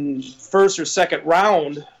then first or second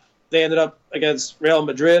round, they ended up against Real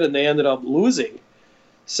Madrid, and they ended up losing.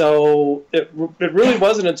 So it really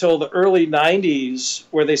wasn't until the early 90s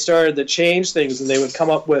where they started to change things, and they would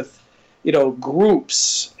come up with,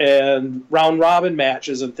 groups and round-robin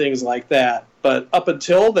matches and things like that. But up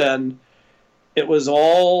until then, it was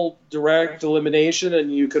all direct elimination,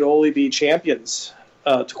 and you could only be champions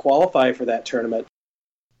to qualify for that tournament.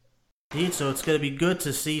 Indeed, so it's going to be good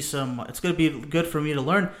to see it's going to be good for me to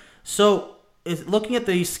learn. So, looking at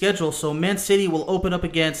the schedule, so Man City will open up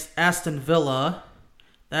against Aston Villa.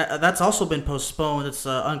 That's also been postponed. It's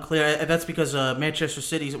unclear. That's because Manchester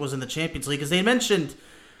City was in the Champions League. As they mentioned,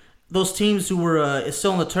 those teams who were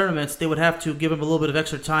still in the tournaments, they would have to give them a little bit of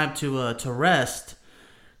extra time to rest.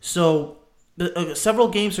 So several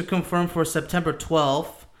games are confirmed for September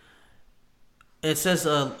 12th. It says,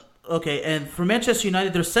 and for Manchester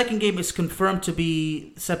United, their second game is confirmed to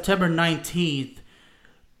be September 19th.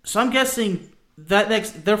 So I'm guessing that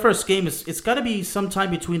their first game it's got to be sometime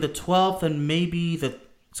between the 12th and maybe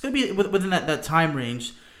it's going to be within that time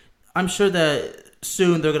range. I'm sure that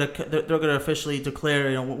soon they're gonna officially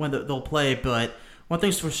declare when they'll play, but one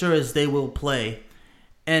thing's for sure is they will play.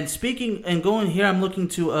 And going here, I'm looking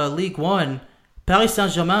to League One. Paris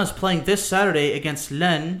Saint-Germain is playing this Saturday against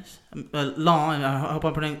Lens. I hope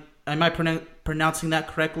am I pronouncing that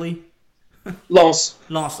correctly? Lens.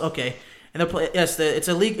 Okay. And they're it's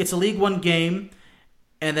a League One game,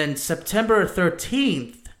 and then September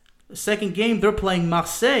 13th, the second game, they're playing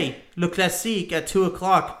Marseille, Le Classique, at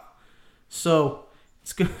 2:00. So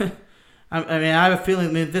it's good. I have a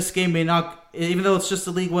feeling this game may not, even though it's just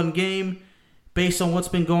a League One game, based on what's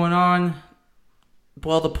been going on,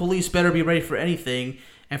 well, the police better be ready for anything.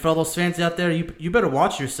 And for all those fans out there, you better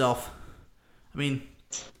watch yourself. I mean,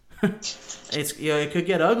 it could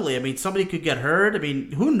get ugly. I mean, somebody could get hurt. I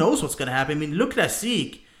mean, who knows what's going to happen? I mean, Le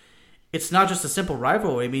Classique, it's not just a simple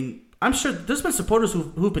rivalry. I mean, I'm sure there's been supporters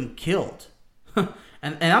who've been killed.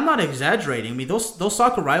 and I'm not exaggerating. I mean, those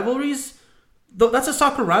soccer rivalries, that's a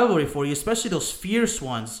soccer rivalry for you, especially those fierce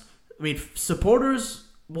ones. I mean, supporters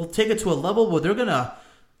will take it to a level where they're going to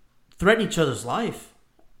threaten each other's life.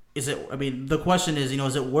 The question is,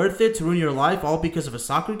 is it worth it to ruin your life all because of a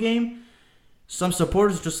soccer game? Some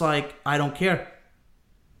supporters just like, I don't care.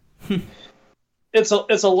 It's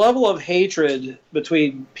a level of hatred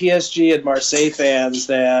between PSG and Marseille fans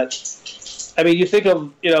that I mean, you think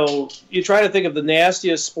of, you try to think of the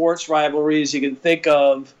nastiest sports rivalries you can think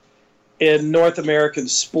of in North American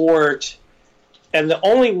sport. And the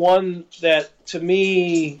only one that, to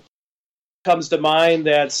me, comes to mind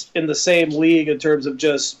that's in the same league in terms of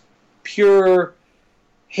just pure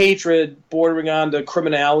hatred bordering on to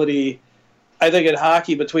criminality, I think in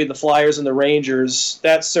hockey between the Flyers and the Rangers,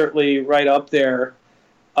 that's certainly right up there.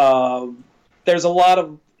 There's a lot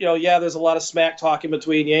of, there's a lot of smack talking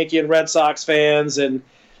between Yankee and Red Sox fans and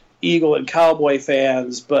Eagle and Cowboy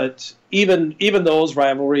fans, but even those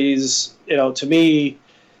rivalries, to me,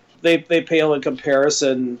 they pale in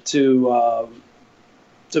comparison to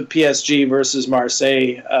PSG versus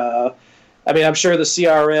Marseille. I mean, I'm sure the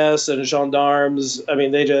CRS and Gendarmes, I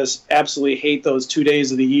mean, they just absolutely hate those 2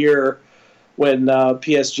 days of the year when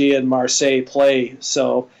PSG and Marseille play.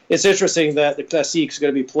 So it's interesting that the Classique is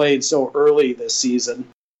going to be played so early this season.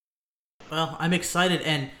 Well, I'm excited,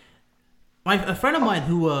 and a friend of mine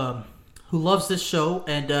who loves this show,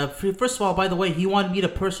 and first of all, by the way, he wanted me to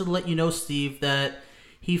personally let you know, Steve, that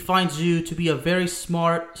he finds you to be a very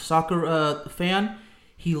smart soccer fan.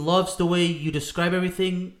 He loves the way you describe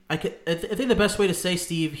everything. I think the best way to say,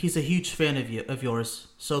 Steve, he's a huge fan of yours.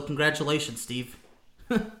 So congratulations, Steve.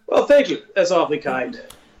 Well, thank you. That's awfully kind.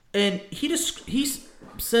 And he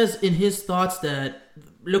says in his thoughts that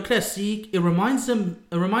Le Classique, it reminds him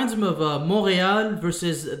of Montreal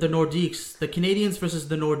versus the Nordiques, the Canadiens versus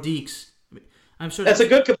the Nordiques. I'm sure that's a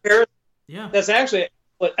good comparison. Yeah, that's actually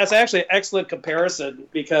an excellent comparison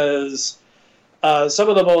because some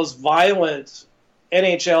of the most violent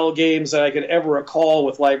NHL games that I could ever recall,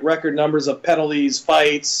 with like record numbers of penalties,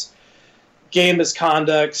 fights, game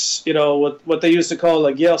misconducts, what they used to call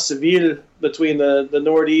la guerre civile between the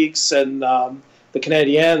Nordiques and the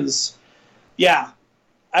Canadiens. Yeah,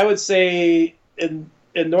 I would say in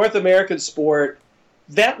North American sport,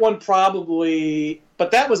 that one probably,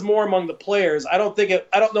 but that was more among the players. I don't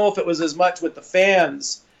know if it was as much with the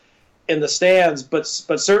fans in the stands, but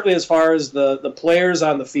certainly as far as the players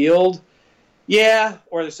on the field, yeah,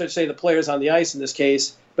 or I should say the players on the ice in this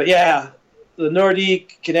case. But yeah, the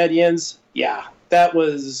Nordique Canadiens, yeah, that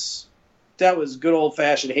was good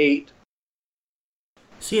old-fashioned hate.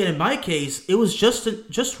 See, and in my case, it was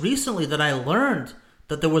just recently that I learned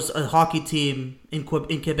that there was a hockey team in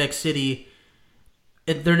Quebec City.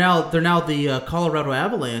 And they're now the Colorado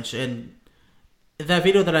Avalanche. And that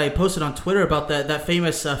video that I posted on Twitter about that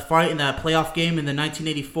famous fight in that playoff game in the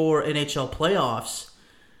 1984 NHL playoffs.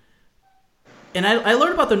 And I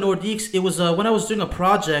learned about the Nordiques. It was when I was doing a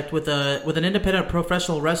project with an independent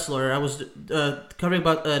professional wrestler. I was covering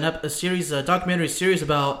about a documentary series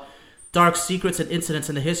about dark secrets and incidents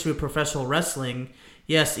in the history of professional wrestling.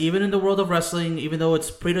 Yes, even in the world of wrestling, even though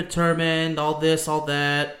it's predetermined, all this, all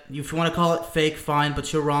that, if you want to call it fake, fine,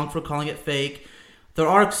 but you're wrong for calling it fake. There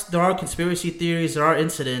are conspiracy theories, there are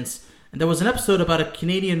incidents. And there was an episode about a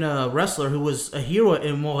Canadian wrestler who was a hero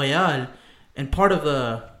in Montreal, and part of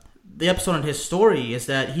the episode on his story is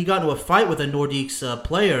that he got into a fight with a Nordiques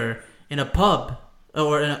player in a pub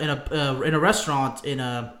or in a restaurant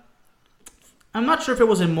I'm not sure if it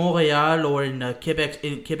was in Montreal or in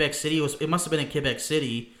Quebec City. It must have been in Quebec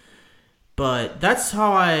City, but that's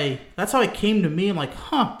how it came to me. I'm like,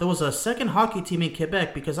 there was a second hockey team in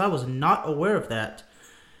Quebec because I was not aware of that.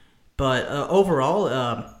 But overall,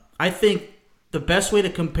 I think the best way to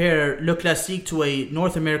compare Le Classique to a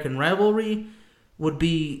North American rivalry would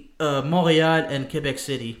be Montreal and Quebec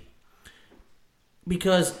City.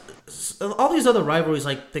 Because all these other rivalries,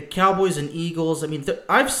 like the Cowboys and Eagles, I've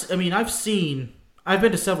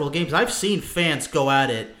been to several games. I've seen fans go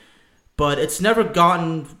at it, but it's never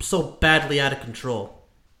gotten so badly out of control.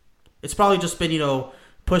 It's probably just been,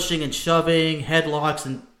 pushing and shoving, headlocks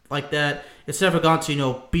and like that. It's never gone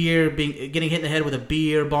to, getting hit in the head with a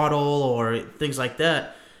beer bottle or things like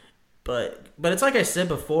that. But it's like I said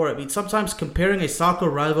before. Sometimes comparing a soccer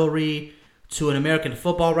rivalry to an American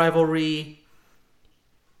football rivalry,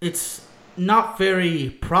 it's not very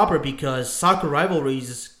proper because soccer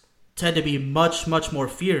rivalries tend to be much, much more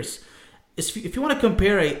fierce. If you want to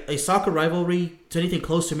compare a soccer rivalry to anything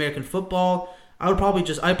close to American football, I'd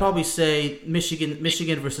probably say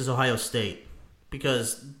Michigan versus Ohio State,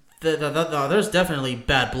 because there's definitely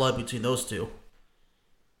bad blood between those two.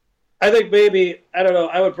 I think maybe, I don't know,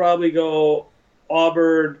 I would probably go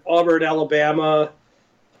Auburn, Alabama,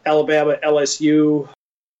 LSU.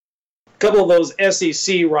 A couple of those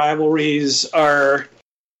SEC rivalries are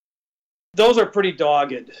pretty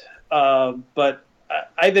dogged. But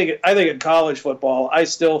I think in college football, I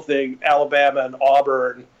still think Alabama and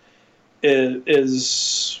Auburn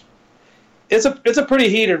is it's a pretty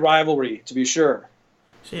heated rivalry, to be sure.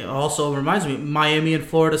 See, also reminds me, Miami and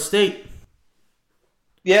Florida State.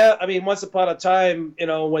 Yeah, I mean, once upon a time,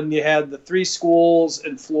 when you had the three schools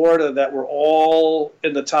in Florida that were all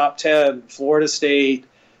in the top 10, Florida State,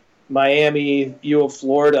 Miami, U of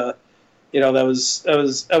Florida, that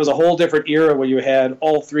was a whole different era where you had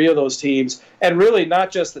all three of those teams, and really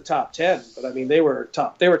not just the top 10, but I mean they were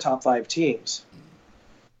top 5 teams.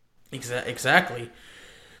 Exactly.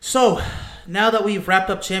 So, now that we've wrapped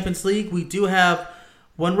up Champions League, we do have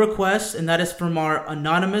one request, and that is from our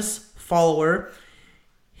anonymous follower.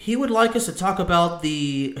 He would like us to talk about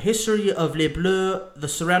the history of Les Bleus, the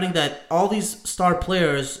surrounding that all these star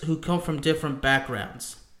players who come from different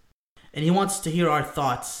backgrounds. And he wants to hear our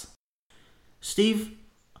thoughts. Steve,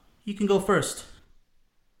 you can go first.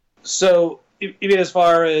 So, even as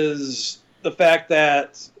far as the fact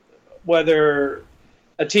that whether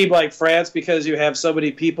a team like France, because you have so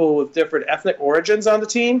many people with different ethnic origins on the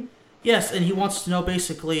team? Yes, and he wants to know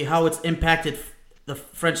basically how it's impacted the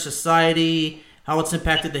French society, how it's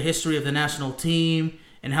impacted the history of the national team,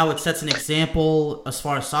 and how it sets an example as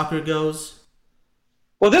far as soccer goes.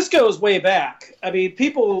 Well, this goes way back. I mean,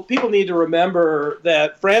 people need to remember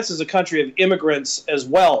that France is a country of immigrants as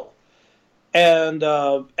well. And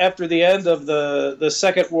after the end of the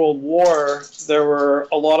Second World War, there were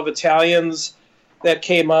a lot of Italians that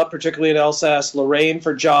came up, particularly in Alsace-Lorraine,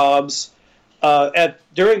 for jobs.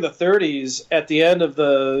 During the 30s, at the end of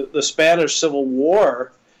the Spanish Civil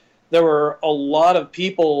War, there were a lot of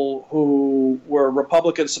people who were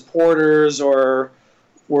Republican supporters or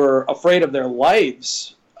were afraid of their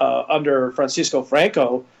lives under Francisco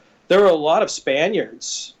Franco. There were a lot of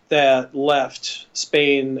Spaniards that left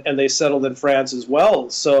Spain and they settled in France as well.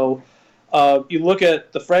 So you look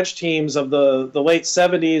at the French teams of the late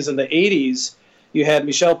 70s and the 80s, you had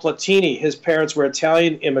Michel Platini. His parents were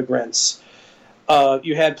Italian immigrants.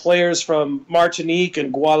 You had players from Martinique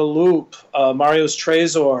and Guadeloupe, Marius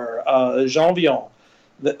Trésor, Jean Vion.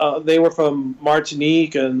 They were from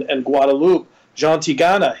Martinique and Guadeloupe. Jean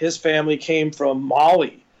Tigana, his family came from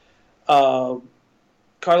Mali.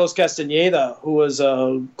 Carlos Castaneda, who was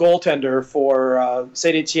a goaltender for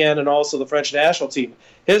Saint-Étienne and also the French national team,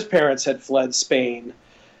 his parents had fled Spain.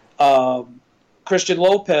 Christian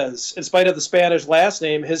Lopez, in spite of the Spanish last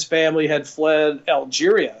name, his family had fled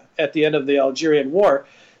Algeria at the end of the Algerian War.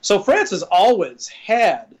 So France has always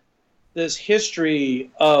had this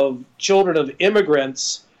history of children of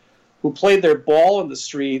immigrants who played their ball in the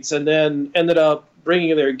streets and then ended up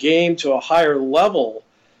bringing their game to a higher level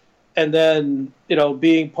and then,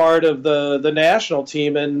 being part of the national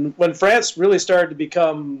team. And when France really started to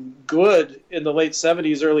become good in the late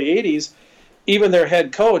 70s, early 80s, even their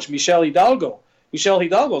head coach, Michel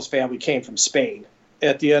Hidalgo's family came from Spain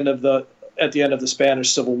at the end of the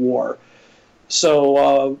Spanish Civil War.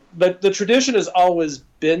 So, but the tradition has always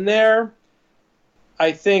been there.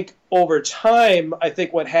 I think over time,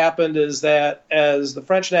 what happened is that as the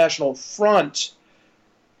French National Front,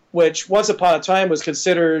 which once upon a time was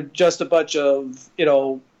considered just a bunch of,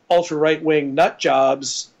 ultra right-wing nut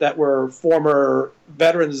jobs that were former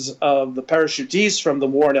veterans of the parachutistes from the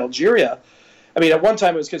war in Algeria. I mean, at one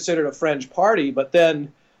time it was considered a French party, but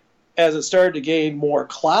then as it started to gain more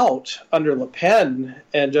clout under Le Pen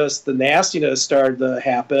and just the nastiness started to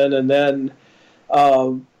happen, and then,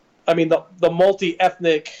 the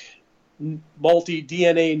multi-ethnic,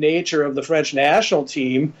 multi-DNA nature of the French national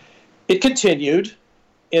team, it continued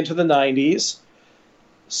into the 90s.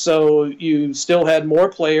 So you still had more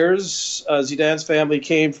players. Zidane's family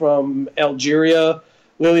came from Algeria.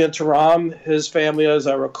 Lilian Thuram, his family, as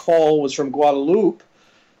I recall, was from Guadeloupe.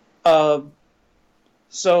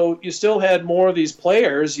 So you still had more of these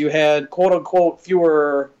players. You had, quote-unquote,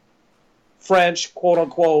 fewer French,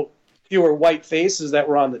 quote-unquote, fewer white faces that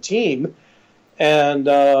were on the team. And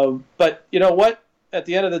but you know what? At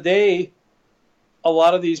the end of the day, a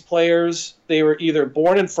lot of these players, they were either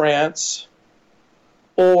born in France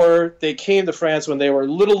or they came to France when they were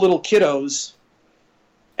little kiddos,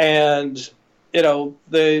 and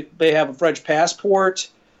they have a French passport,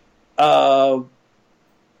 and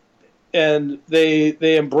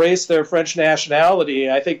they embrace their French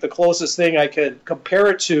nationality. I think the closest thing I could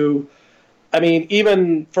compare it to,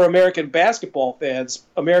 even for American basketball fans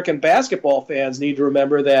need to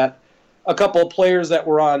remember that a couple of players that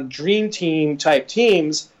were on Dream Team type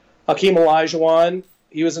teams, Hakeem Olajuwon,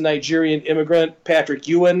 he was a Nigerian immigrant. Patrick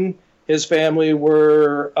Ewing, his family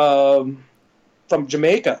were from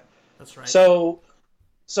Jamaica. That's right. So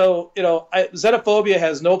xenophobia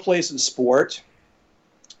has no place in sport,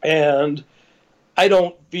 and I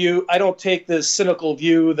don't take this cynical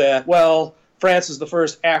view that, well, France is the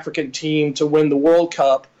first African team to win the World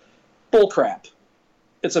Cup. Bullcrap.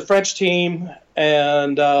 it's a French team,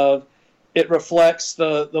 and it reflects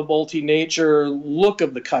the multi-nature look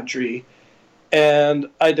of the country. And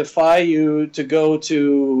I defy you to go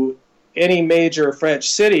to any major French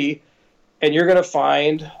city, and you're going to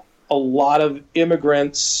find a lot of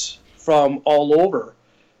immigrants from all over.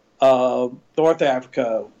 North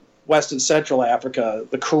Africa, West and Central Africa,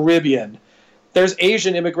 the Caribbean. There's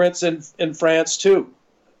Asian immigrants in France too,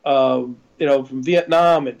 from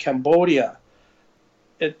Vietnam and Cambodia.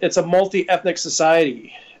 It's a multi-ethnic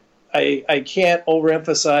society. I can't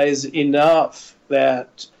overemphasize enough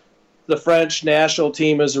that the French national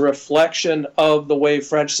team is a reflection of the way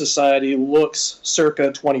French society looks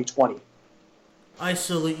circa 2020. I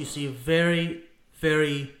salute you, Steve. Very,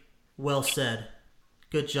 very well said.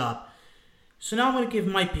 Good job. So now I'm going to give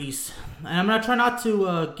my piece. And I'm going to try not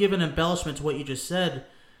to give an embellishment to what you just said.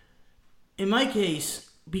 In my case,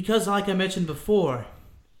 because like I mentioned before,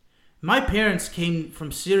 my parents came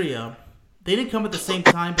from Syria. They didn't come at the same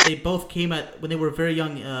time, but they both came when they were very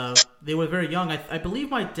young. They were very young. I believe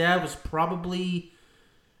my dad was probably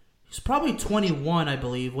 21, I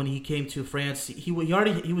believe, when he came to France. He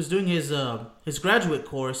was doing his graduate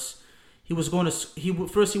course. He was going to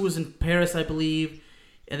first he was in Paris, I believe,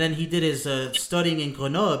 and then he did his studying in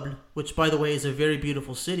Grenoble, which, by the way, is a very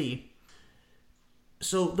beautiful city.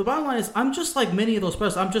 So the bottom line is, I'm just like many of those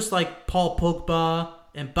players. I'm just like Paul Pogba,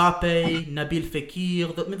 Mbappe, Nabil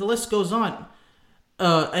Fekir. The list goes on.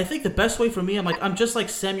 I think the best way for me, I'm just like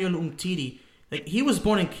Samuel Umtiti. Like, he was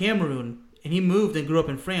born in Cameroon, and he moved and grew up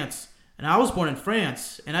in France. And I was born in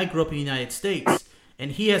France, and I grew up in the United States.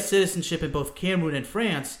 And he has citizenship in both Cameroon and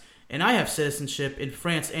France, and I have citizenship in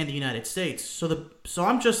France and the United States. So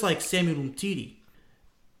I'm just like Samuel Umtiti.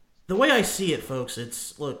 The way I see it, folks,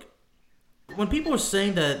 it's, look, when people are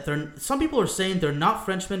saying that some people are saying they're not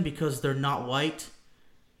Frenchmen because they're not white,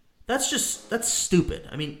 that's stupid.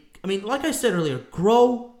 I mean, like I said earlier,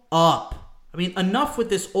 grow up. I mean, enough with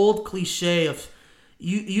this old cliche of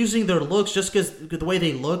using their looks just because the way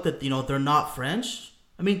they look that, they're not French.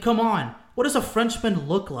 I mean, come on. What does a Frenchman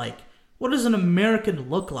look like? What does an American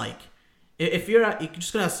look like? If you're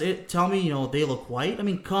just gonna tell me, they look white. I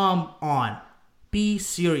mean, come on. Be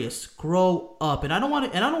serious. Grow up. And I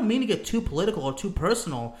don't mean to get too political or too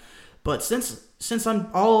personal, but since I'm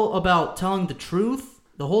all about telling the truth,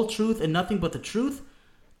 the whole truth and nothing but the truth,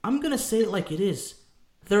 I'm going to say it like it is.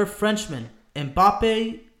 They're Frenchmen.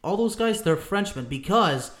 Mbappe, all those guys, they're Frenchmen,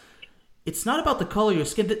 because it's not about the color of your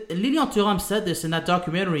skin. Lilian Thuram said this in that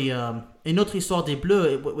documentary, Une autre histoire des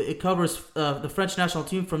Bleus. It covers the French national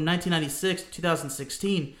team from 1996 to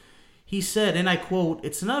 2016. He said, and I quote,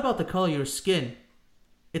 "It's not about the color of your skin.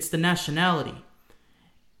 It's the nationality."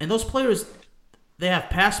 And those players, they have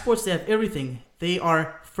passports, they have everything. They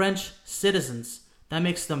are French citizens. That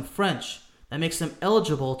makes them French. That makes them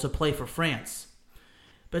eligible to play for France.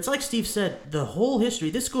 But it's like Steve said, the whole history,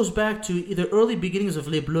 this goes back to the early beginnings of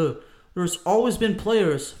Les Bleus. There's always been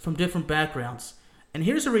players from different backgrounds. And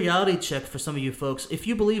here's a reality check for some of you folks. If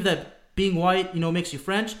you believe that being white, makes you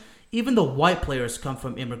French, even the white players come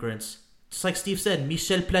from immigrants. Just like Steve said,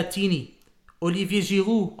 Michel Platini. Olivier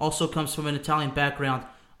Giroud also comes from an Italian background.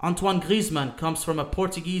 Antoine Griezmann comes from a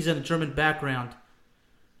Portuguese and a German background.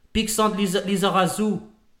 Bixent Lizarazu.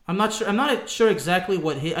 I'm not sure exactly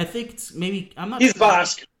what I think it's maybe. I'm not. He's sure.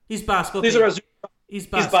 Basque. He's Basque. Okay. Lizarazu. He's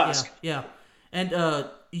Basque. He's Basque. Yeah. And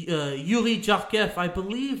Yuri Jarkev, I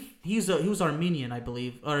believe he was Armenian. I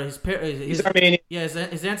believe, or he's Armenian. Yeah,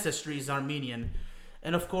 his ancestry is Armenian,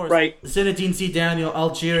 and of course, right. Zinedine Zidane,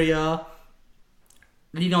 Algeria.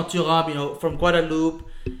 Lilian Thuram, from Guadeloupe.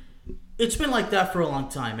 It's been like that for a long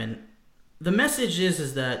time, and the message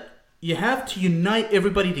is that you have to unite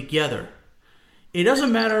everybody together. It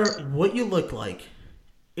doesn't matter what you look like.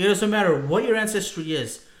 It doesn't matter what your ancestry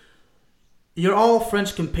is. You're all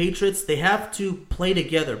French compatriots. They have to play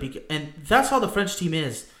together, and that's how the French team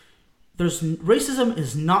is. Racism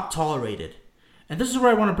is not tolerated, and this is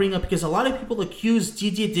where I want to bring up, because a lot of people accuse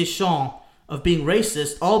Didier Deschamps of being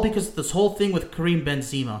racist, all because of this whole thing with Karim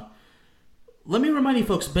Benzema. Let me remind you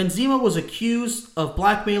folks, Benzema was accused of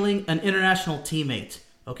blackmailing an international teammate.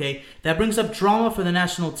 Okay, that brings up drama for the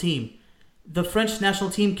national team. The French national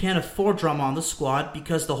team can't afford drama on the squad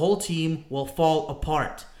because the whole team will fall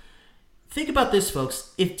apart. Think about this,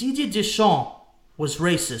 folks. If Didier Deschamps was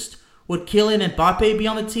racist, would Kylian Mbappe be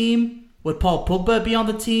on the team? Would Paul Pogba be on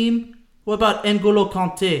the team? What about N'Golo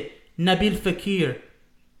Kanté, Nabil Fekir,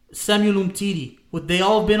 Samuel Umtiti? Would they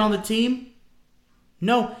all have been on the team?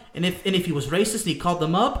 No. And if he was racist and he called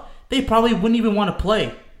them up, they probably wouldn't even want to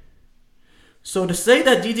play. So to say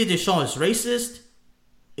that Didier Deschamps is racist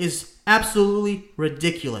is absolutely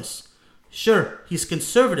ridiculous. Sure, he's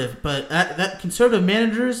conservative, but that conservative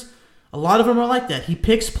managers, a lot of them are like that. He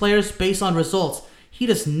picks players based on results. He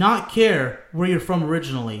does not care where you're from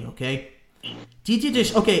originally, okay? Didier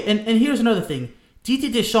Deschamps, okay, and here's another thing. Didier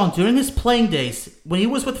Deschamps, during his playing days, when he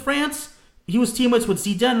was with France, he was teammates with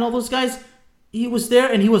Zidane and all those guys, he was there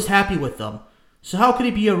and he was happy with them. So how could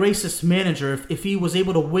he be a racist manager if he was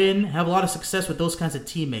able to win, have a lot of success with those kinds of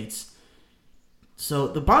teammates? So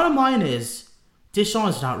the bottom line is,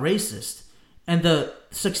 Deschamps is not racist. And the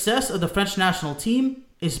success of the French national team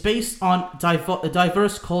is based on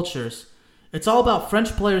diverse cultures. It's all about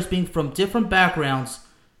French players being from different backgrounds,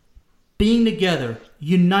 being together,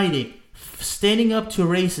 uniting, standing up to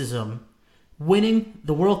racism, winning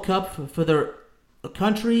the World Cup for their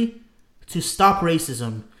country to stop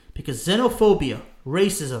racism. Because xenophobia,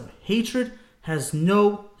 racism, hatred has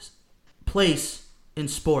no place in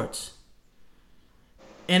sports.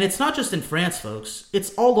 And it's not just in France, folks.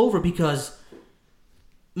 It's all over because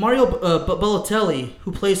Mario Balotelli,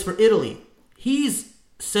 who plays for Italy, he's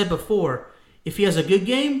said before, if he has a good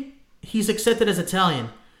game, he's accepted as Italian.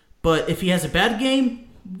 But if he has a bad game,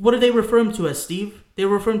 what do they refer him to as, Steve? They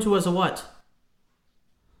refer him to as a what?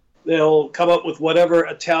 They'll come up with whatever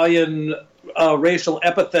Italian racial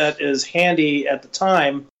epithet is handy at the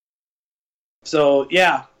time. So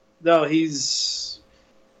yeah, no, he's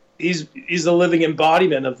the living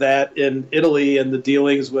embodiment of that in Italy and the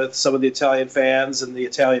dealings with some of the Italian fans and the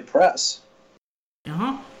Italian press.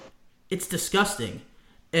 It's disgusting.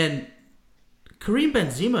 And Karim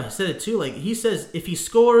Benzema said it too. Like, he says if he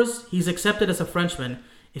scores, he's accepted as a Frenchman.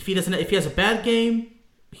 If he has a bad game,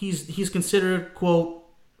 he's considered, quote,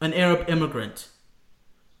 an Arab immigrant.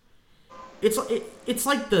 It's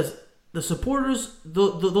like the supporters,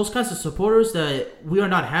 those kinds of supporters that we are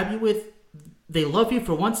not happy with. They love you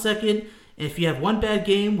for 1 second, and if you have one bad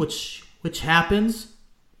game, which happens,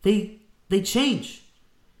 they change.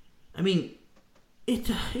 I mean, it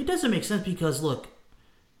doesn't make sense because, look,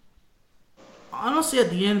 honestly, at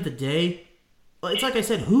the end of the day, it's like I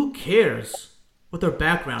said, who cares what their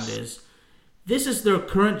background is? This is their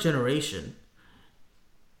current generation.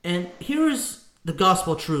 And here's the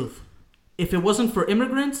gospel truth. If it wasn't for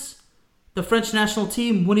immigrants, the French national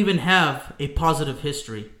team wouldn't even have a positive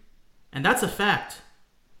history. And that's a fact.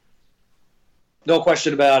 No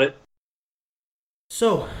question about it.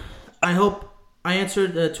 So, I hope I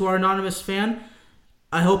answered to our anonymous fan.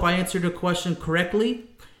 I hope I answered your question correctly.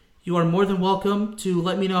 You are more than welcome to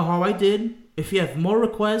let me know how I did. If you have more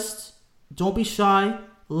requests, don't be shy.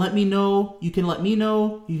 Let me know. You can let me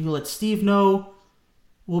know. You can let Steve know.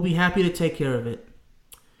 We'll be happy to take care of it.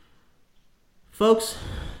 Folks,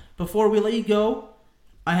 before we let you go,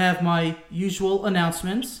 I have my usual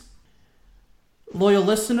announcements. Loyal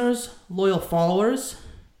listeners, loyal followers,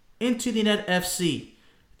 Into the Net FC,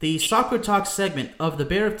 the Soccer Talk segment of the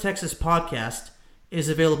Bear of Texas podcast, is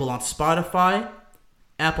available on Spotify,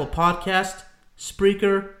 Apple Podcast,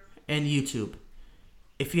 Spreaker, and YouTube.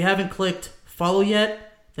 If you haven't clicked follow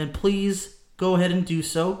yet, then please go ahead and do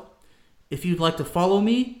so. If you'd like to follow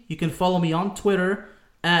me, you can follow me on Twitter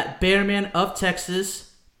at Bearman of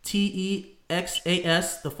Texas,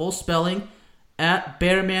 TEXAS, the full spelling, at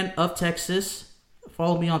Bearman of Texas.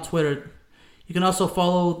 Follow me on Twitter. You can also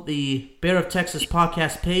follow the Bear of Texas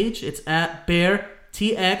podcast page. It's at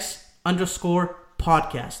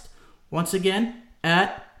BearTX_podcast. Once again,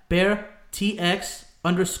 at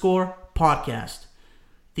BearTX_podcast.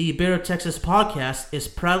 The Bear of Texas podcast is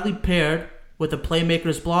proudly paired with the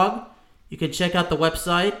Playmakers blog. You can check out the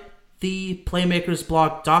website,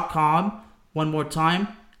 theplaymakersblog.com. One more time,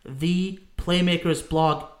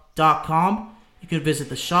 theplaymakersblog.com. You can visit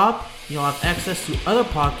the shop. You'll have access to other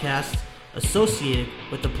podcasts associated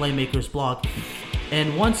with the Playmakers blog.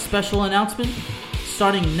 And one special announcement,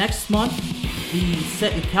 starting next month, the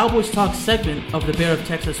Cowboys Talk segment of the Bear of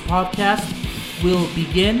Texas podcast will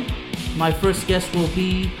begin. My first guest will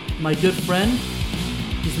be my good friend.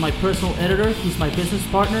 He's my personal editor. He's my business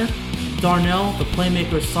partner, Darnell, the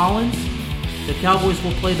Playmaker Solins. The Cowboys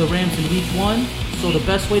will play the Rams in Week 1. So the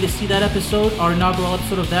best way to see that episode, our inaugural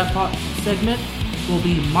episode of that segment, will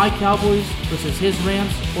be my Cowboys versus his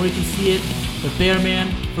Rams, or you can see it, the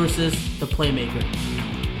Bearman versus the Playmaker.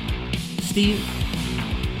 Steve,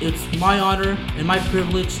 it's my honor and my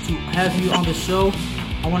privilege to have you on the show.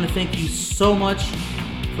 I want to thank you so much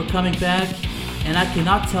for coming back, and I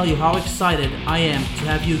cannot tell you how excited I am to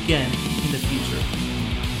have you again in the future.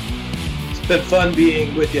 It's been fun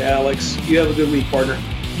being with you, Alex. You have a good week, partner.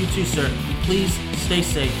 You too, sir. And please stay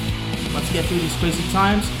safe. Let's get through these crazy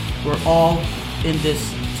times. We're all in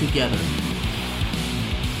this together.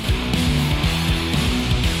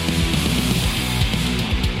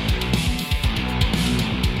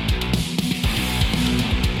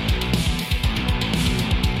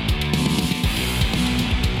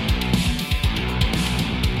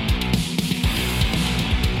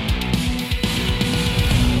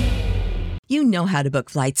 You know how to book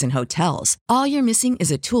flights and hotels. All you're missing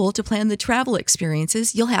is a tool to plan the travel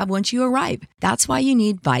experiences you'll have once you arrive. That's why you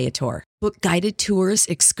need Viator. Book guided tours,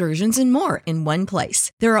 excursions, and more in one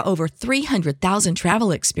place. There are over 300,000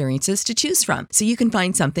 travel experiences to choose from, so you can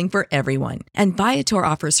find something for everyone. And Viator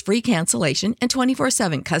offers free cancellation and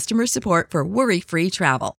 24/7 customer support for worry-free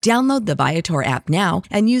travel. Download the Viator app now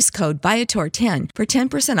and use code Viator10 for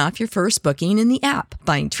 10% off your first booking in the app.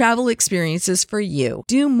 Find travel experiences for you.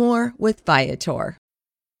 Do more with Viator.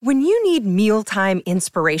 When you need mealtime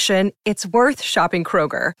inspiration, it's worth shopping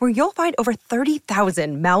Kroger, where you'll find over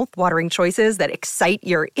 30,000 mouth-watering choices that excite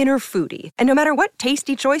your inner foodie. And no matter what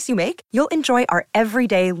tasty choice you make, you'll enjoy our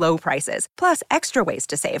everyday low prices, plus extra ways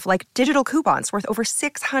to save, like digital coupons worth over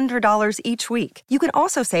 $600 each week. You can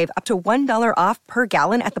also save up to $1 off per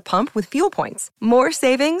gallon at the pump with fuel points. More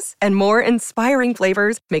savings and more inspiring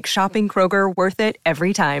flavors make shopping Kroger worth it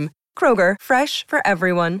every time. Kroger, fresh for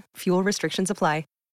everyone. Fuel restrictions apply.